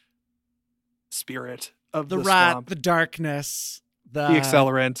spirit of The the rot, swamp. the darkness, The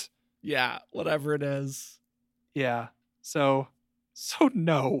accelerant. Yeah, whatever it is. Yeah. So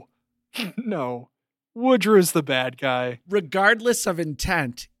no. No. Woodrue's the bad guy. Regardless of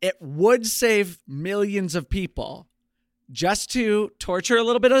intent, it would save millions of people just to torture a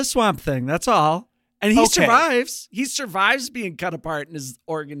little bit of the Swamp Thing. That's all. And he Okay. survives. He survives being cut apart and his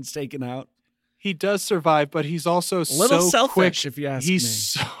organs taken out. He does survive, but he's also A little so selfish, quick. if you ask He's me.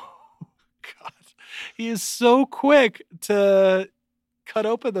 so God. He is so quick to cut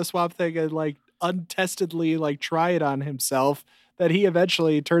open the Swamp Thing and like untestedly like try it on himself that he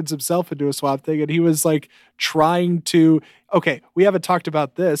eventually turns himself into a Swamp Thing. And he was like trying to. Okay, we haven't talked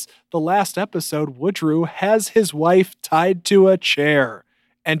about this. The last episode, Woodrue has his wife tied to a chair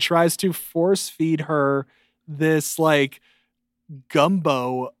and tries to force feed her this like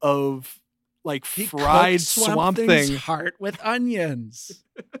gumbo of like He fried cooked Swamp Thing's Thing heart with onions.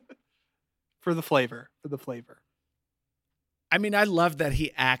 for the flavor. I mean, I love that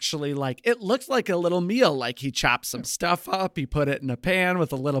he actually, like, it looked like a little meal. Like, he chopped some stuff up. He put it in a pan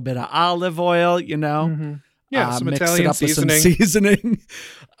with a little bit of olive oil, you know? Yeah, some mix Italian it up seasoning. with some seasoning.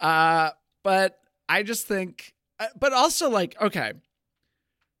 But I just think, but also, like, okay,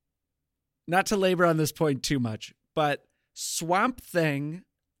 not to labor on this point too much, but Swamp Thing,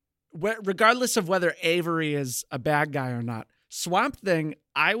 regardless of whether Avery is a bad guy or not, Swamp Thing,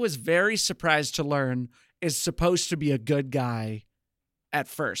 I was very surprised to learn, is supposed to be a good guy at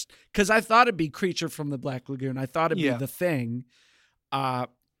first. Because I thought it'd be Creature from the Black Lagoon. I thought it'd Yeah. be the Thing.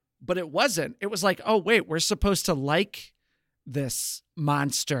 But it wasn't. It was like, oh, wait, we're supposed to like this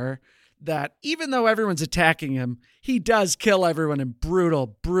monster that even though everyone's attacking him, he does kill everyone in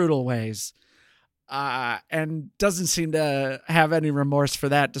brutal, brutal ways. And doesn't seem to have any remorse for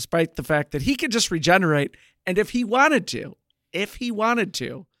that, despite the fact that he could just regenerate. And if he wanted to,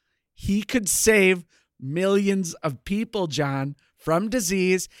 he could save millions of people, John, from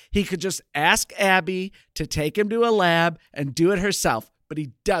disease. He could just ask Abby to take him to a lab and do it herself, but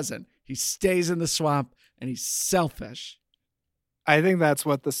he doesn't. He stays in the swamp and he's selfish. I think that's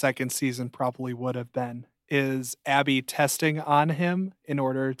what the second season probably would have been, is Abby testing on him in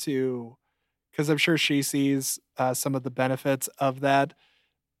order to, because I'm sure she sees some of the benefits of that.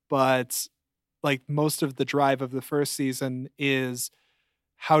 But like most of the drive of the first season is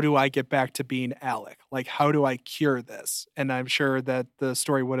how do I get back to being Alec? Like, how do I cure this? And I'm sure that the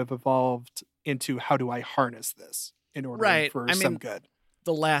story would have evolved into how do I harness this in order for some good.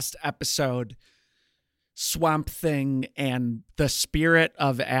 The last episode, Swamp Thing and the spirit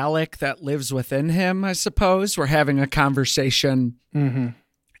of Alec that lives within him, I suppose, were having a conversation. Mm-hmm.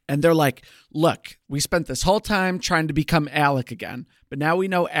 And they're like, look, we spent this whole time trying to become Alec again, but now we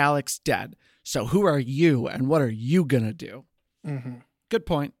know Alec's dead. So who are you and what are you going to do? Mm-hmm. Good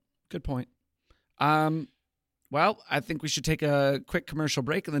point. Well, I think we should take a quick commercial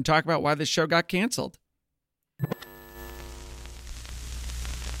break and then talk about why this show got canceled.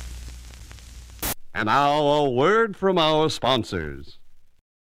 And now a word from our sponsors.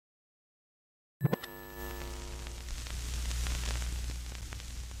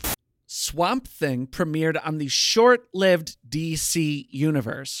 Swamp Thing premiered on the short-lived DC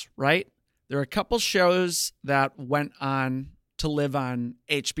universe, right? There are a couple shows that went on to live on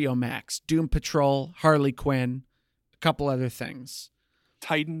HBO Max. Doom Patrol, Harley Quinn, a couple other things.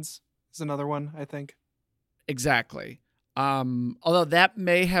 Titans is another one, I think. Exactly. Although that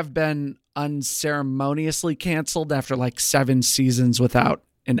may have been unceremoniously canceled after like 7 seasons without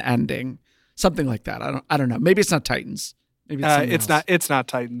an ending. Something like that. I don't know. Maybe it's not Titans. Maybe it's not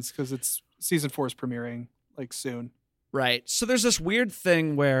Titans because it's season 4 is premiering like soon. Right. So there's this weird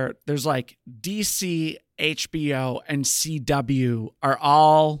thing where there's like DC, HBO, and CW are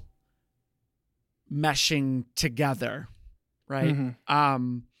all meshing together, right?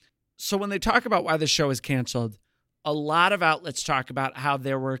 Mm-hmm. So when they talk about why the show is canceled, a lot of outlets talk about how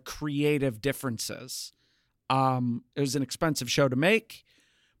there were creative differences. It was an expensive show to make,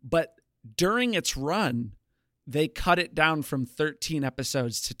 but during its run, they cut it down from 13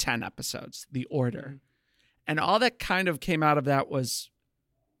 episodes to 10 episodes, the order. And all that kind of came out of that was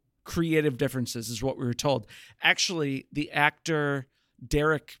creative differences, is what we were told. Actually, the actor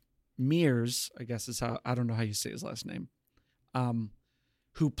Derek Mears, I guess is how, I don't know how you say his last name,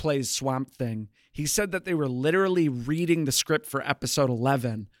 who plays Swamp Thing, he said that they were literally reading the script for episode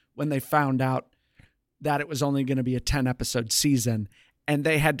 11 when they found out that it was only going to be a 10-episode season. And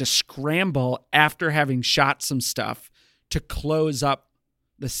they had to scramble after having shot some stuff to close up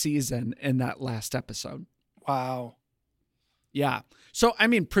the season in that last episode. Wow. Yeah. So, I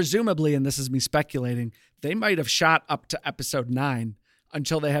mean, presumably, and this is me speculating, they might have shot up to episode 9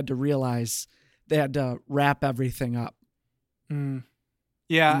 until they had to realize they had to wrap everything up. Mm.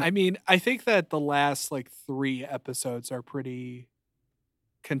 Yeah. I mean, I think that the last like 3 episodes are pretty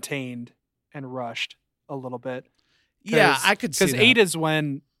contained and rushed a little bit. Yeah, I could see that. Because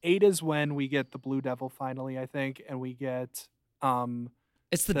 8 is when we get the Blue Devil finally, I think, and we get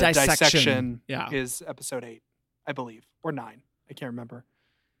it's the dissection. Yeah, is episode 8, I believe, or 9. I can't remember.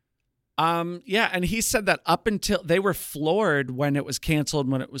 Yeah, and he said that up until they were floored when it was canceled,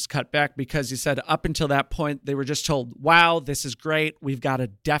 when it was cut back, because he said up until that point they were just told, "Wow, this is great. We've got a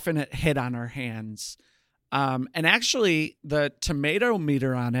definite hit on our hands." And actually, the tomato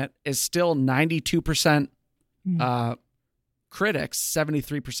meter on it is still 92%. Critics,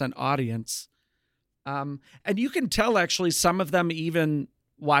 73% audience. And you can tell actually some of them even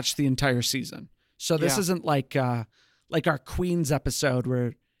watched the entire season. So this isn't like our Queens episode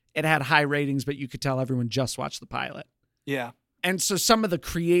where it had high ratings, but you could tell everyone just watched the pilot. Yeah. And so some of the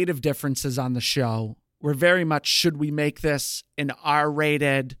creative differences on the show were very much, should we make this an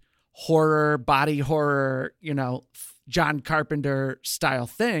R-rated horror, body horror, John Carpenter style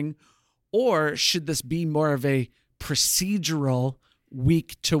thing? Or should this be more of a procedural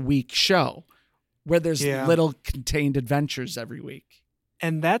week-to-week show where there's little contained adventures every week?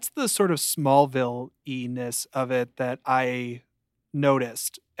 And that's the sort of Smallville-y-ness of it that I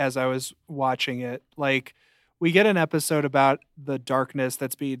noticed as I was watching it. Like, we get an episode about the darkness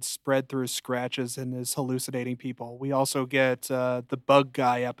that's being spread through Scratches and is hallucinating people. We also get the Bug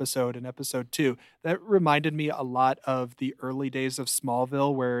Guy episode in episode 2. That reminded me a lot of the early days of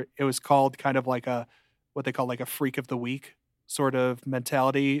Smallville, where it was called kind of like what they call like a freak of the week sort of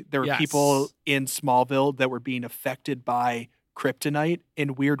mentality. There were people in Smallville that were being affected by kryptonite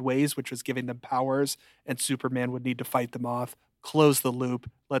in weird ways, which was giving them powers, and Superman would need to fight them off. Close the loop.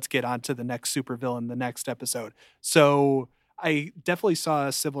 Let's get on to the next supervillain, the next episode. So I definitely saw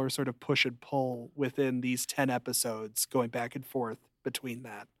a similar sort of push and pull within these 10 episodes going back and forth between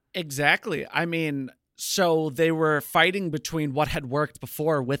that. Exactly. I mean, so they were fighting between what had worked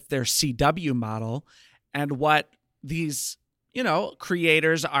before with their CW model and what these,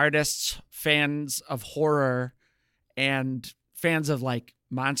 creators, artists, fans of horror and fans of like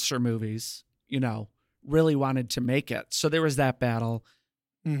monster movies, really wanted to make it. So there was that battle.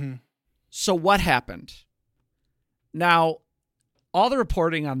 Mm-hmm. So what happened? Now, all the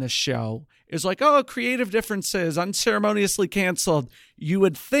reporting on this show is like, oh, creative differences, unceremoniously canceled. You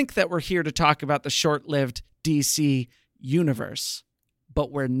would think that we're here to talk about the short-lived DC universe,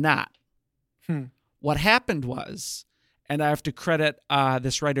 but we're not. What happened was, and I have to credit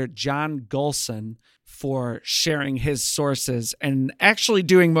this writer, John Golson, for sharing his sources and actually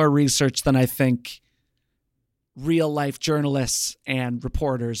doing more research than I think real-life journalists and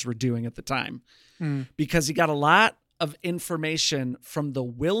reporters were doing at the time. Because he got a lot of information from the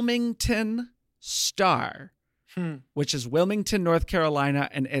Wilmington Star, which is Wilmington, North Carolina,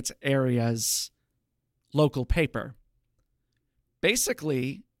 and its area's local paper.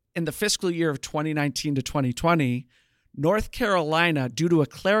 Basically, in the fiscal year of 2019 to 2020, North Carolina, due to a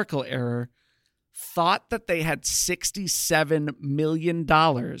clerical error, thought that they had $67 million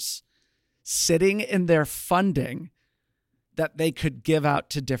sitting in their funding that they could give out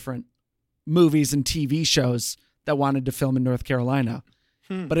to different movies and TV shows that wanted to film in North Carolina.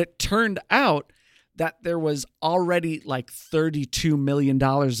 But it turned out that there was already like $32 million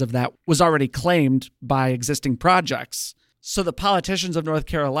of that was already claimed by existing projects. So the politicians of North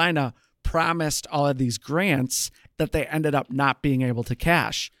Carolina promised all of these grants that they ended up not being able to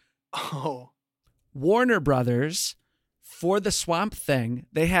cash. Oh. Warner Brothers, for the Swamp Thing,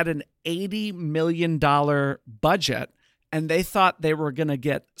 they had an $80 million budget, and they thought they were going to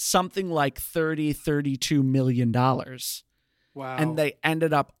get something like $32 million. Wow. And they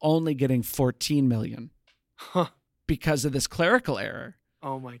ended up only getting $14 million because of this clerical error.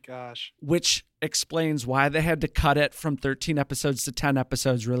 Oh my gosh. Which explains why they had to cut it from 13 episodes to 10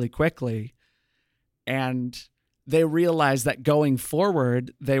 episodes really quickly. And they realized that going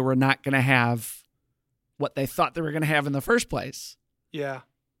forward, they were not going to have what they thought they were going to have in the first place. Yeah.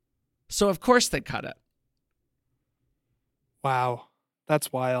 So of course they cut it. Wow.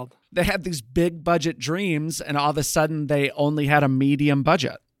 That's wild. They had these big budget dreams, and all of a sudden they only had a medium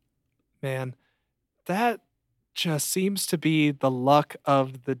budget. Man, that just seems to be the luck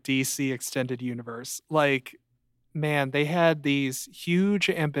of the DC extended universe. Like, man, they had these huge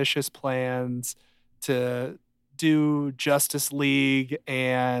ambitious plans to do Justice League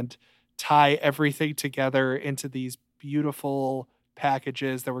and tie everything together into these beautiful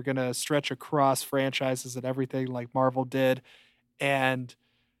packages that were going to stretch across franchises and everything like Marvel did. And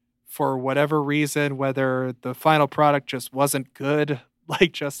for whatever reason, whether the final product just wasn't good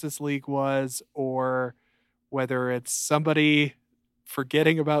like Justice League was, or whether it's somebody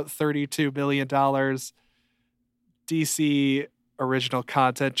forgetting about $32 million, DC original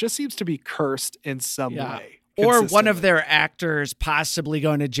content just seems to be cursed in some way. Or one of their actors possibly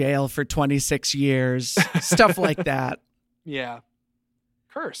going to jail for 26 years, stuff like that. Yeah.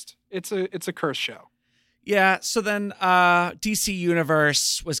 Cursed. It's a cursed show. Yeah, so then DC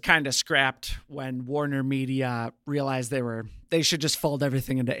Universe was kind of scrapped when Warner Media realized they should just fold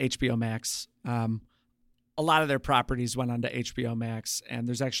everything into HBO Max. A lot of their properties went onto HBO Max, and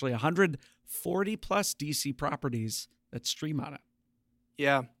there's actually 140 plus DC properties that stream on it.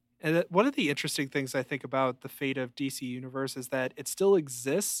 Yeah. And one of the interesting things I think about the fate of DC Universe is that it still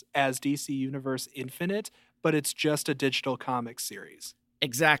exists as DC Universe Infinite, but it's just a digital comics series.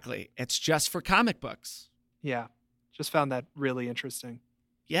 Exactly. It's just for comic books. Yeah. Just found that really interesting.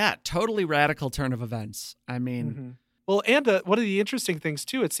 Yeah, totally radical turn of events. I mean... Well, and one of the interesting things,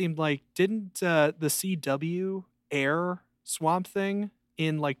 too, it seemed like, didn't the CW air Swamp Thing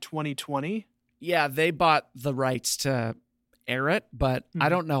in, like, 2020? Yeah, they bought the rights to air it, but I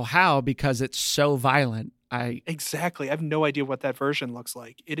don't know how because it's so violent. Exactly. I have no idea what that version looks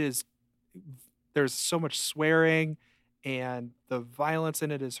like. There's so much swearing, and the violence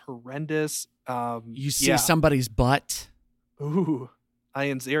in it is horrendous. You see somebody's butt. Ooh,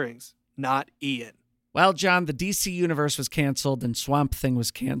 Ian's earrings, not Ian. Well, John, the DC Universe was canceled and Swamp Thing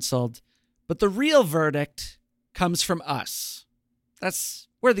was canceled, but the real verdict comes from us.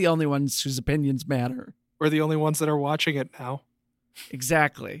 We're the only ones whose opinions matter. We're the only ones that are watching it now.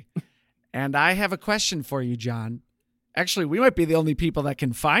 Exactly. And I have a question for you, John. Actually, we might be the only people that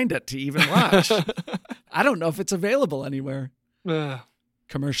can find it to even watch. I don't know if it's available anywhere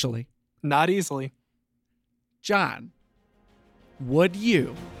commercially. Not easily. John, would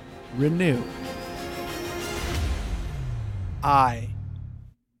you renew? I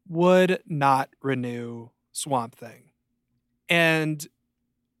would not renew Swamp Thing. And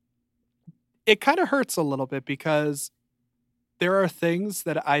it kind of hurts a little bit because there are things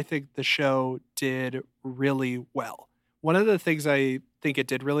that I think the show did really well. One of the things I think it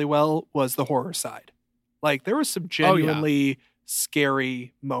did really well was the horror side. Like, there were some genuinely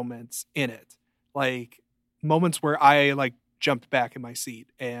scary moments in it. Like, moments where I, like, jumped back in my seat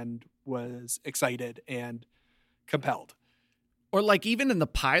and was excited and compelled. Or like even in the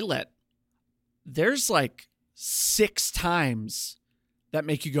pilot, there's like 6 times that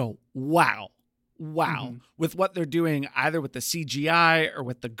make you go, wow, with what they're doing, either with the CGI or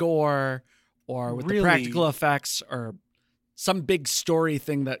with the gore or with the practical effects or some big story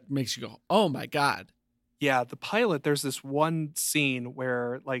thing that makes you go, oh my God. Yeah, the pilot, there's this one scene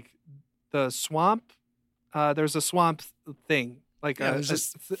where like the swamp, there's a swamp thing. Like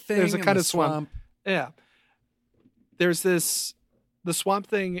there's a kind of swamp. Yeah. There's the swamp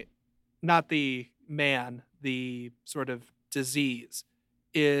thing, not the man, the sort of disease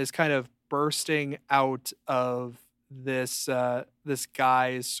is kind of bursting out of this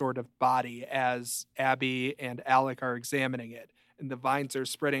guy's sort of body as Abby and Alec are examining it, and the vines are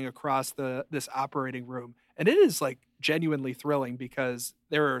spreading across this operating room, and it is like genuinely thrilling because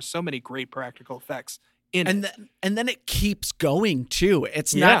there are so many great practical effects in it. And then it keeps going too.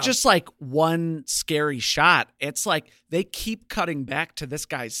 It's not just like one scary shot. It's like they keep cutting back to this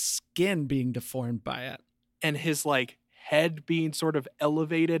guy's skin being deformed by it, and his like head being sort of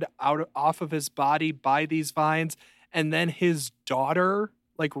elevated off of his body by these vines. And then his daughter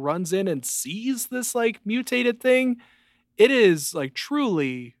like runs in and sees this like mutated thing. It is like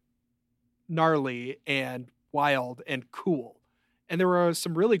truly gnarly and wild and cool. And there were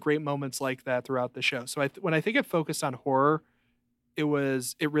some really great moments like that throughout the show. So when I think it focused on horror, it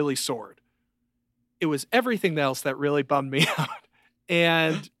really soared. It was everything else that really bummed me out.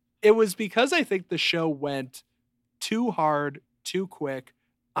 And it was because I think the show went too hard, too quick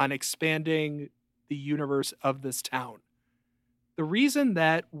on expanding the universe of this town. The reason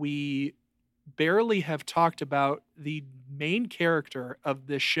that we barely have talked about the main character of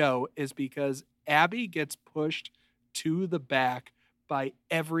this show is because Abby gets pushed to the back by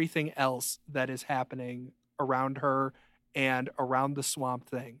everything else that is happening around her and around the Swamp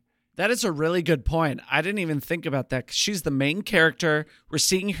Thing. That is a really good point. I didn't even think about that because she's the main character. We're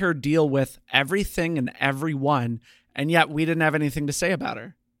seeing her deal with everything and everyone, and yet we didn't have anything to say about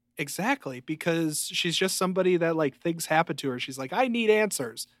her. Exactly, because she's just somebody that like things happen to her. She's like, I need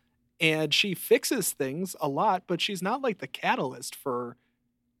answers. And she fixes things a lot, but she's not like the catalyst for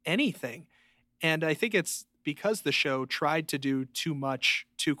anything. And I think it's because the show tried to do too much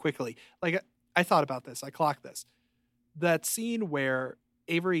too quickly. Like I thought about this. I clocked this. That scene where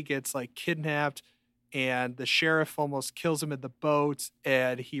Avery gets like kidnapped and the sheriff almost kills him in the boat,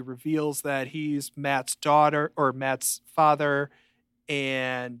 and he reveals that he's Matt's daughter or Matt's father,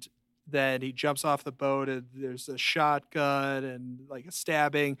 and then he jumps off the boat and there's a shotgun and like a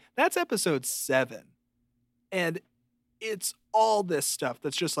stabbing. That's episode 7. And it's all this stuff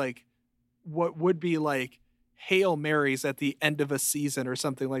that's just like what would be like Hail Marys at the end of a season or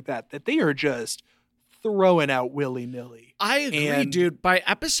something like that they are just throwing out willy-nilly. I agree, dude. By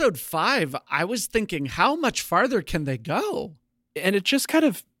episode 5, I was thinking, how much farther can they go? And it just kind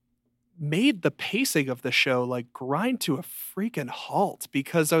of made the pacing of the show like grind to a freaking halt,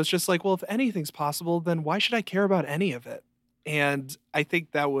 because I was just like, well, if anything's possible, then why should I care about any of it? And I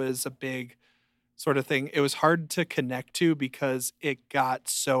think that was a big sort of thing. It was hard to connect to because it got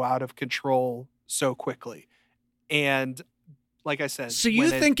so out of control so quickly. And like I said, so you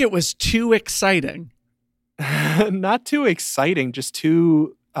think it was too exciting? Not too exciting, just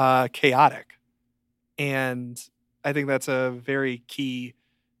too chaotic. And I think that's a very key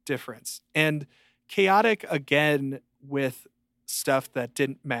difference. And chaotic again with stuff that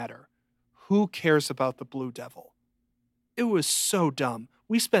didn't matter. Who cares about the Blue Devil? It was so dumb.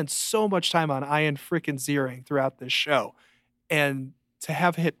 We spent so much time on Ian frickin' Ziering throughout this show, and to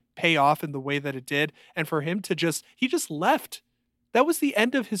have it pay off in the way that it did, and for him to he just left. That was the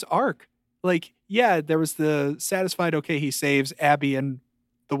end of his arc. Like, yeah, there was the satisfied, okay, he saves Abby and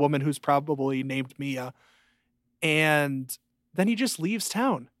the woman who's probably named Mia, and then he just leaves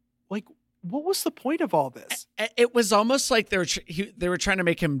town. Like, what was the point of all this? It was almost like they were trying to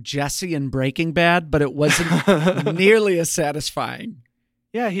make him Jesse in Breaking Bad, but it wasn't nearly as satisfying.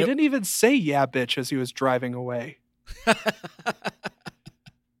 Yeah, he didn't even say "yeah, bitch" as he was driving away.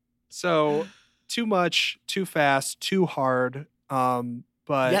 So, too much, too fast, too hard,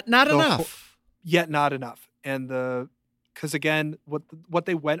 but yet not enough. Yet not enough. And because again, what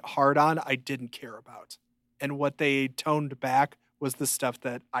they went hard on, I didn't care about, and what they toned back was the stuff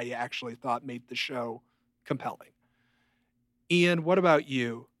that I actually thought made the show compelling. Ian, what about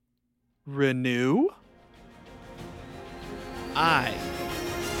you? Renew? I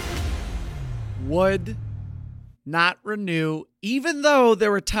would not renew, even though there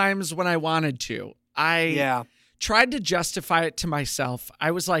were times when I wanted to. I tried to justify it to myself.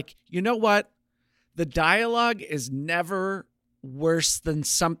 I was like, you know what? The dialogue is never worse than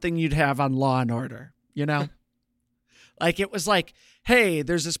something you'd have on Law and Order, you know? Like it was like, hey,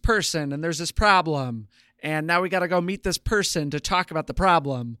 there's this person and there's this problem, and now we got to go meet this person to talk about the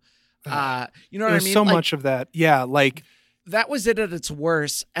problem. You know what I There's mean? so Like, much of that. Yeah, like that was it at its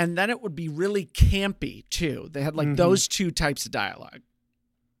worst, and then it would be really campy too. They had like those two types of dialogue.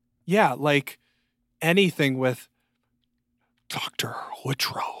 yeah, like anything with Dr.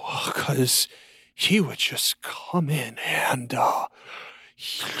 Woodrow, because he would just come in and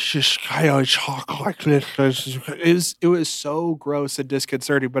he just kind of talk like this. It was so gross and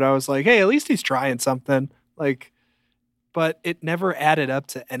disconcerting, but I was like, hey, at least he's trying something. Like, but it never added up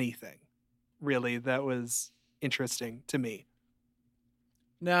to anything, really, that was interesting to me.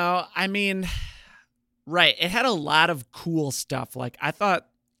 No, I mean, right. It had a lot of cool stuff. Like I thought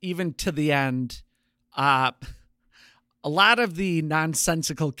even to the end, a lot of the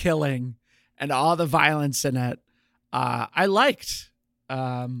nonsensical killing and all the violence in it, I liked.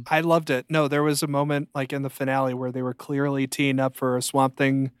 I loved it. No, there was a moment like in the finale where they were clearly teeing up for a Swamp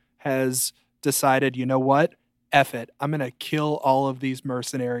Thing has decided, you know what? F it. I'm going to kill all of these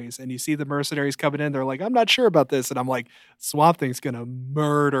mercenaries. And you see the mercenaries coming in. They're like, I'm not sure about this. And I'm like, Swamp Thing's going to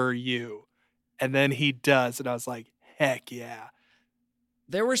murder you. And then he does. And I was like, heck yeah.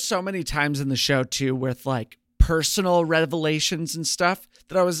 There were so many times in the show too with like personal revelations and stuff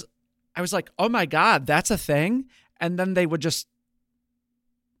that I was like, oh my God, that's a thing. And then they would just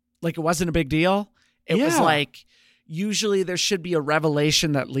like, it wasn't a big deal. It was Yeah. like, usually there should be a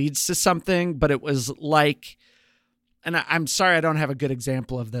revelation that leads to something, but it was like, and I'm sorry, I don't have a good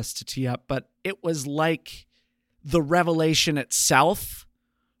example of this to tee up, but it was like the revelation itself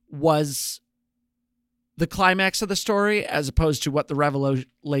was the climax of the story as opposed to what the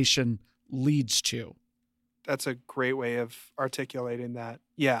revelation leads to. That's a great way of articulating that.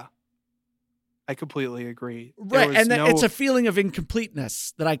 Yeah. I completely agree. There Right. was And no- it's a feeling of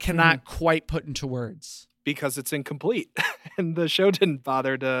incompleteness that I cannot quite put into words. because it's incomplete and the show didn't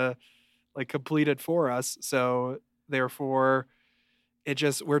bother to like complete it for us. So therefore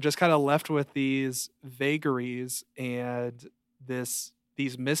we're just kind of left with these vagaries and these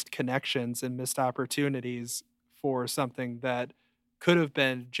missed connections and missed opportunities for something that could have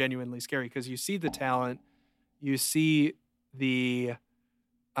been genuinely scary, because you see the talent, you see the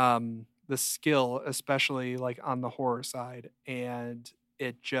skill, especially like on the horror side, and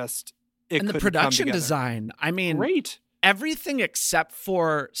it And the couldn't come production together. design. I mean, Great. everything except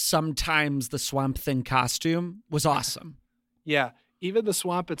for sometimes the Swamp Thing costume was awesome. Yeah. Even the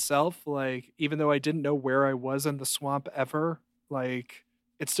swamp itself, like, even though I didn't know where I was in the swamp ever, like,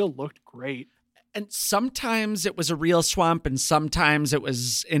 it still looked great. And sometimes it was a real swamp and sometimes it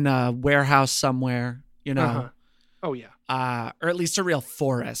was in a warehouse somewhere, you know, Uh-huh. Oh, yeah. or at least a real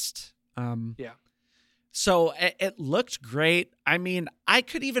forest. Yeah. So it looked great. I mean, I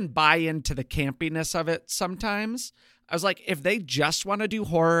could even buy into the campiness of it sometimes. I was like, if they just want to do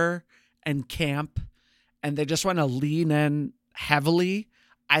horror and camp and they just want to lean in heavily,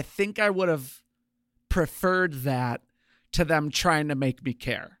 I think I would have preferred that to them trying to make me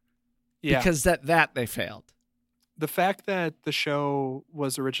care. Yeah. Because that they failed. The fact that the show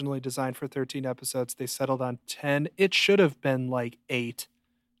was originally designed for 13 episodes, they settled on 10. It should have been like 8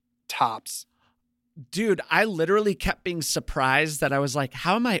 tops. Dude, I literally kept being surprised that I was like,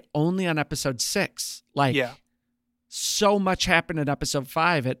 how am I only on episode 6? Like, Yeah. so much happened in episode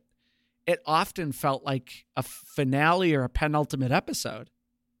 5. It often felt like a finale or a penultimate episode.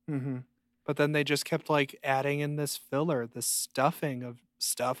 Mm-hmm. But then they just kept like adding in this filler, this stuffing of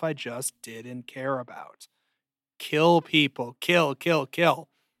stuff I just didn't care about. Kill people. Kill.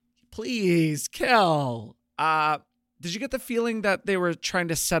 Please kill. Did you get the feeling that they were trying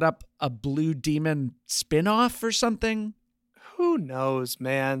to set up a Blue Demon spinoff or something? Who knows,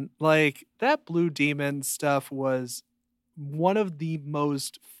 man? Like, that Blue Demon stuff was one of the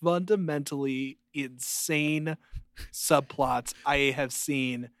most fundamentally insane subplots I have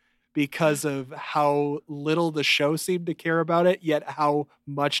seen, because of how little the show seemed to care about it, yet how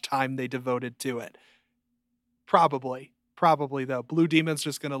much time they devoted to it. Probably though. Blue Demon's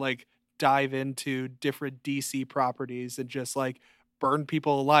just gonna like dive into different DC properties and just like burn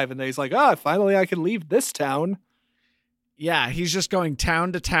people alive, and then he's like, finally I can leave this town. Yeah, he's just going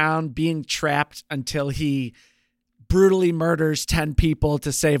town to town, being trapped until he brutally murders 10 people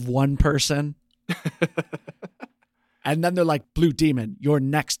to save one person. And then they're like, Blue Demon, your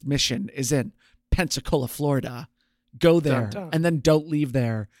next mission is in Pensacola, Florida. Go there, Dun, dun. and then don't leave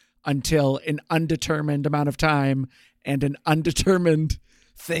there until an undetermined amount of time and an undetermined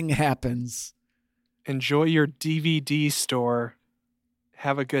thing happens. Enjoy your DVD store.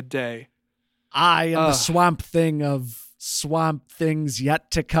 Have a good day. I am the Swamp Thing of swamp things yet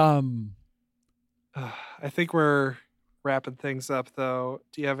to come. I think we're wrapping things up, though,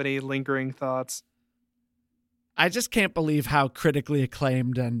 do you have any lingering thoughts? I just can't believe how critically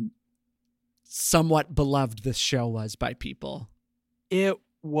acclaimed and somewhat beloved this show was by people. It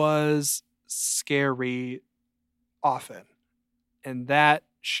was scary often, and that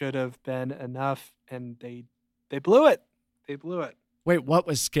should have been enough, and they blew it. They blew it. Wait, what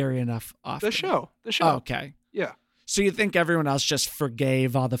was scary enough often? The show. Oh, okay. Yeah. So you think everyone else just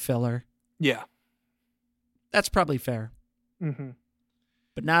forgave all the filler? Yeah. That's probably fair. Mm-hmm.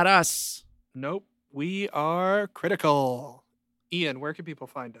 But not us. Nope. We are critical. Ian, where can people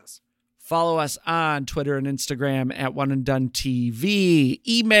find us? Follow us on Twitter and Instagram at One and Done TV.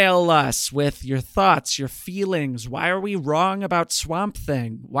 Email us with your thoughts, your feelings. Why are we wrong about Swamp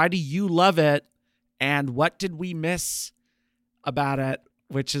Thing? Why do you love it? And what did we miss about it,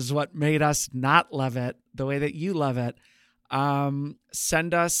 which is what made us not love it the way that you love it?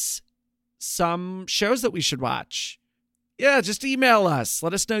 Send us some shows that we should watch. Yeah, just email us.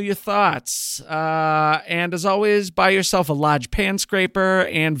 Let us know your thoughts. And as always, buy yourself a Lodge pan scraper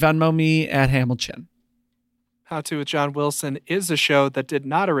and Venmo me at Hamilton. How To with John Wilson is a show that did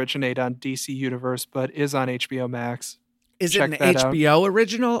not originate on DC Universe, but is on HBO Max. Is Check it that an out. HBO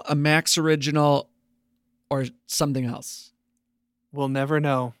original, a Max original, or something else? We'll never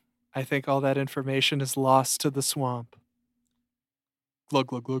know. I think all that information is lost to the swamp. Glug,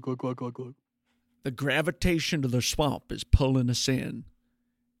 glug, glug, glug, glug, glug, glug. The gravitation of the swamp is pulling us in.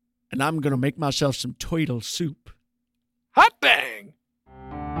 And I'm going to make myself some turtle soup. Hot dang!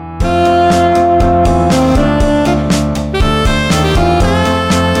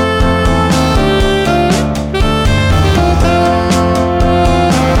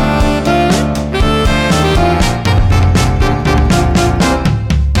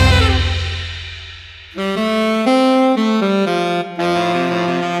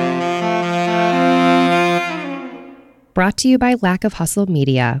 Brought to you by Lack of Hustle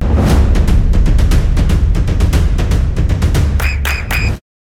Media.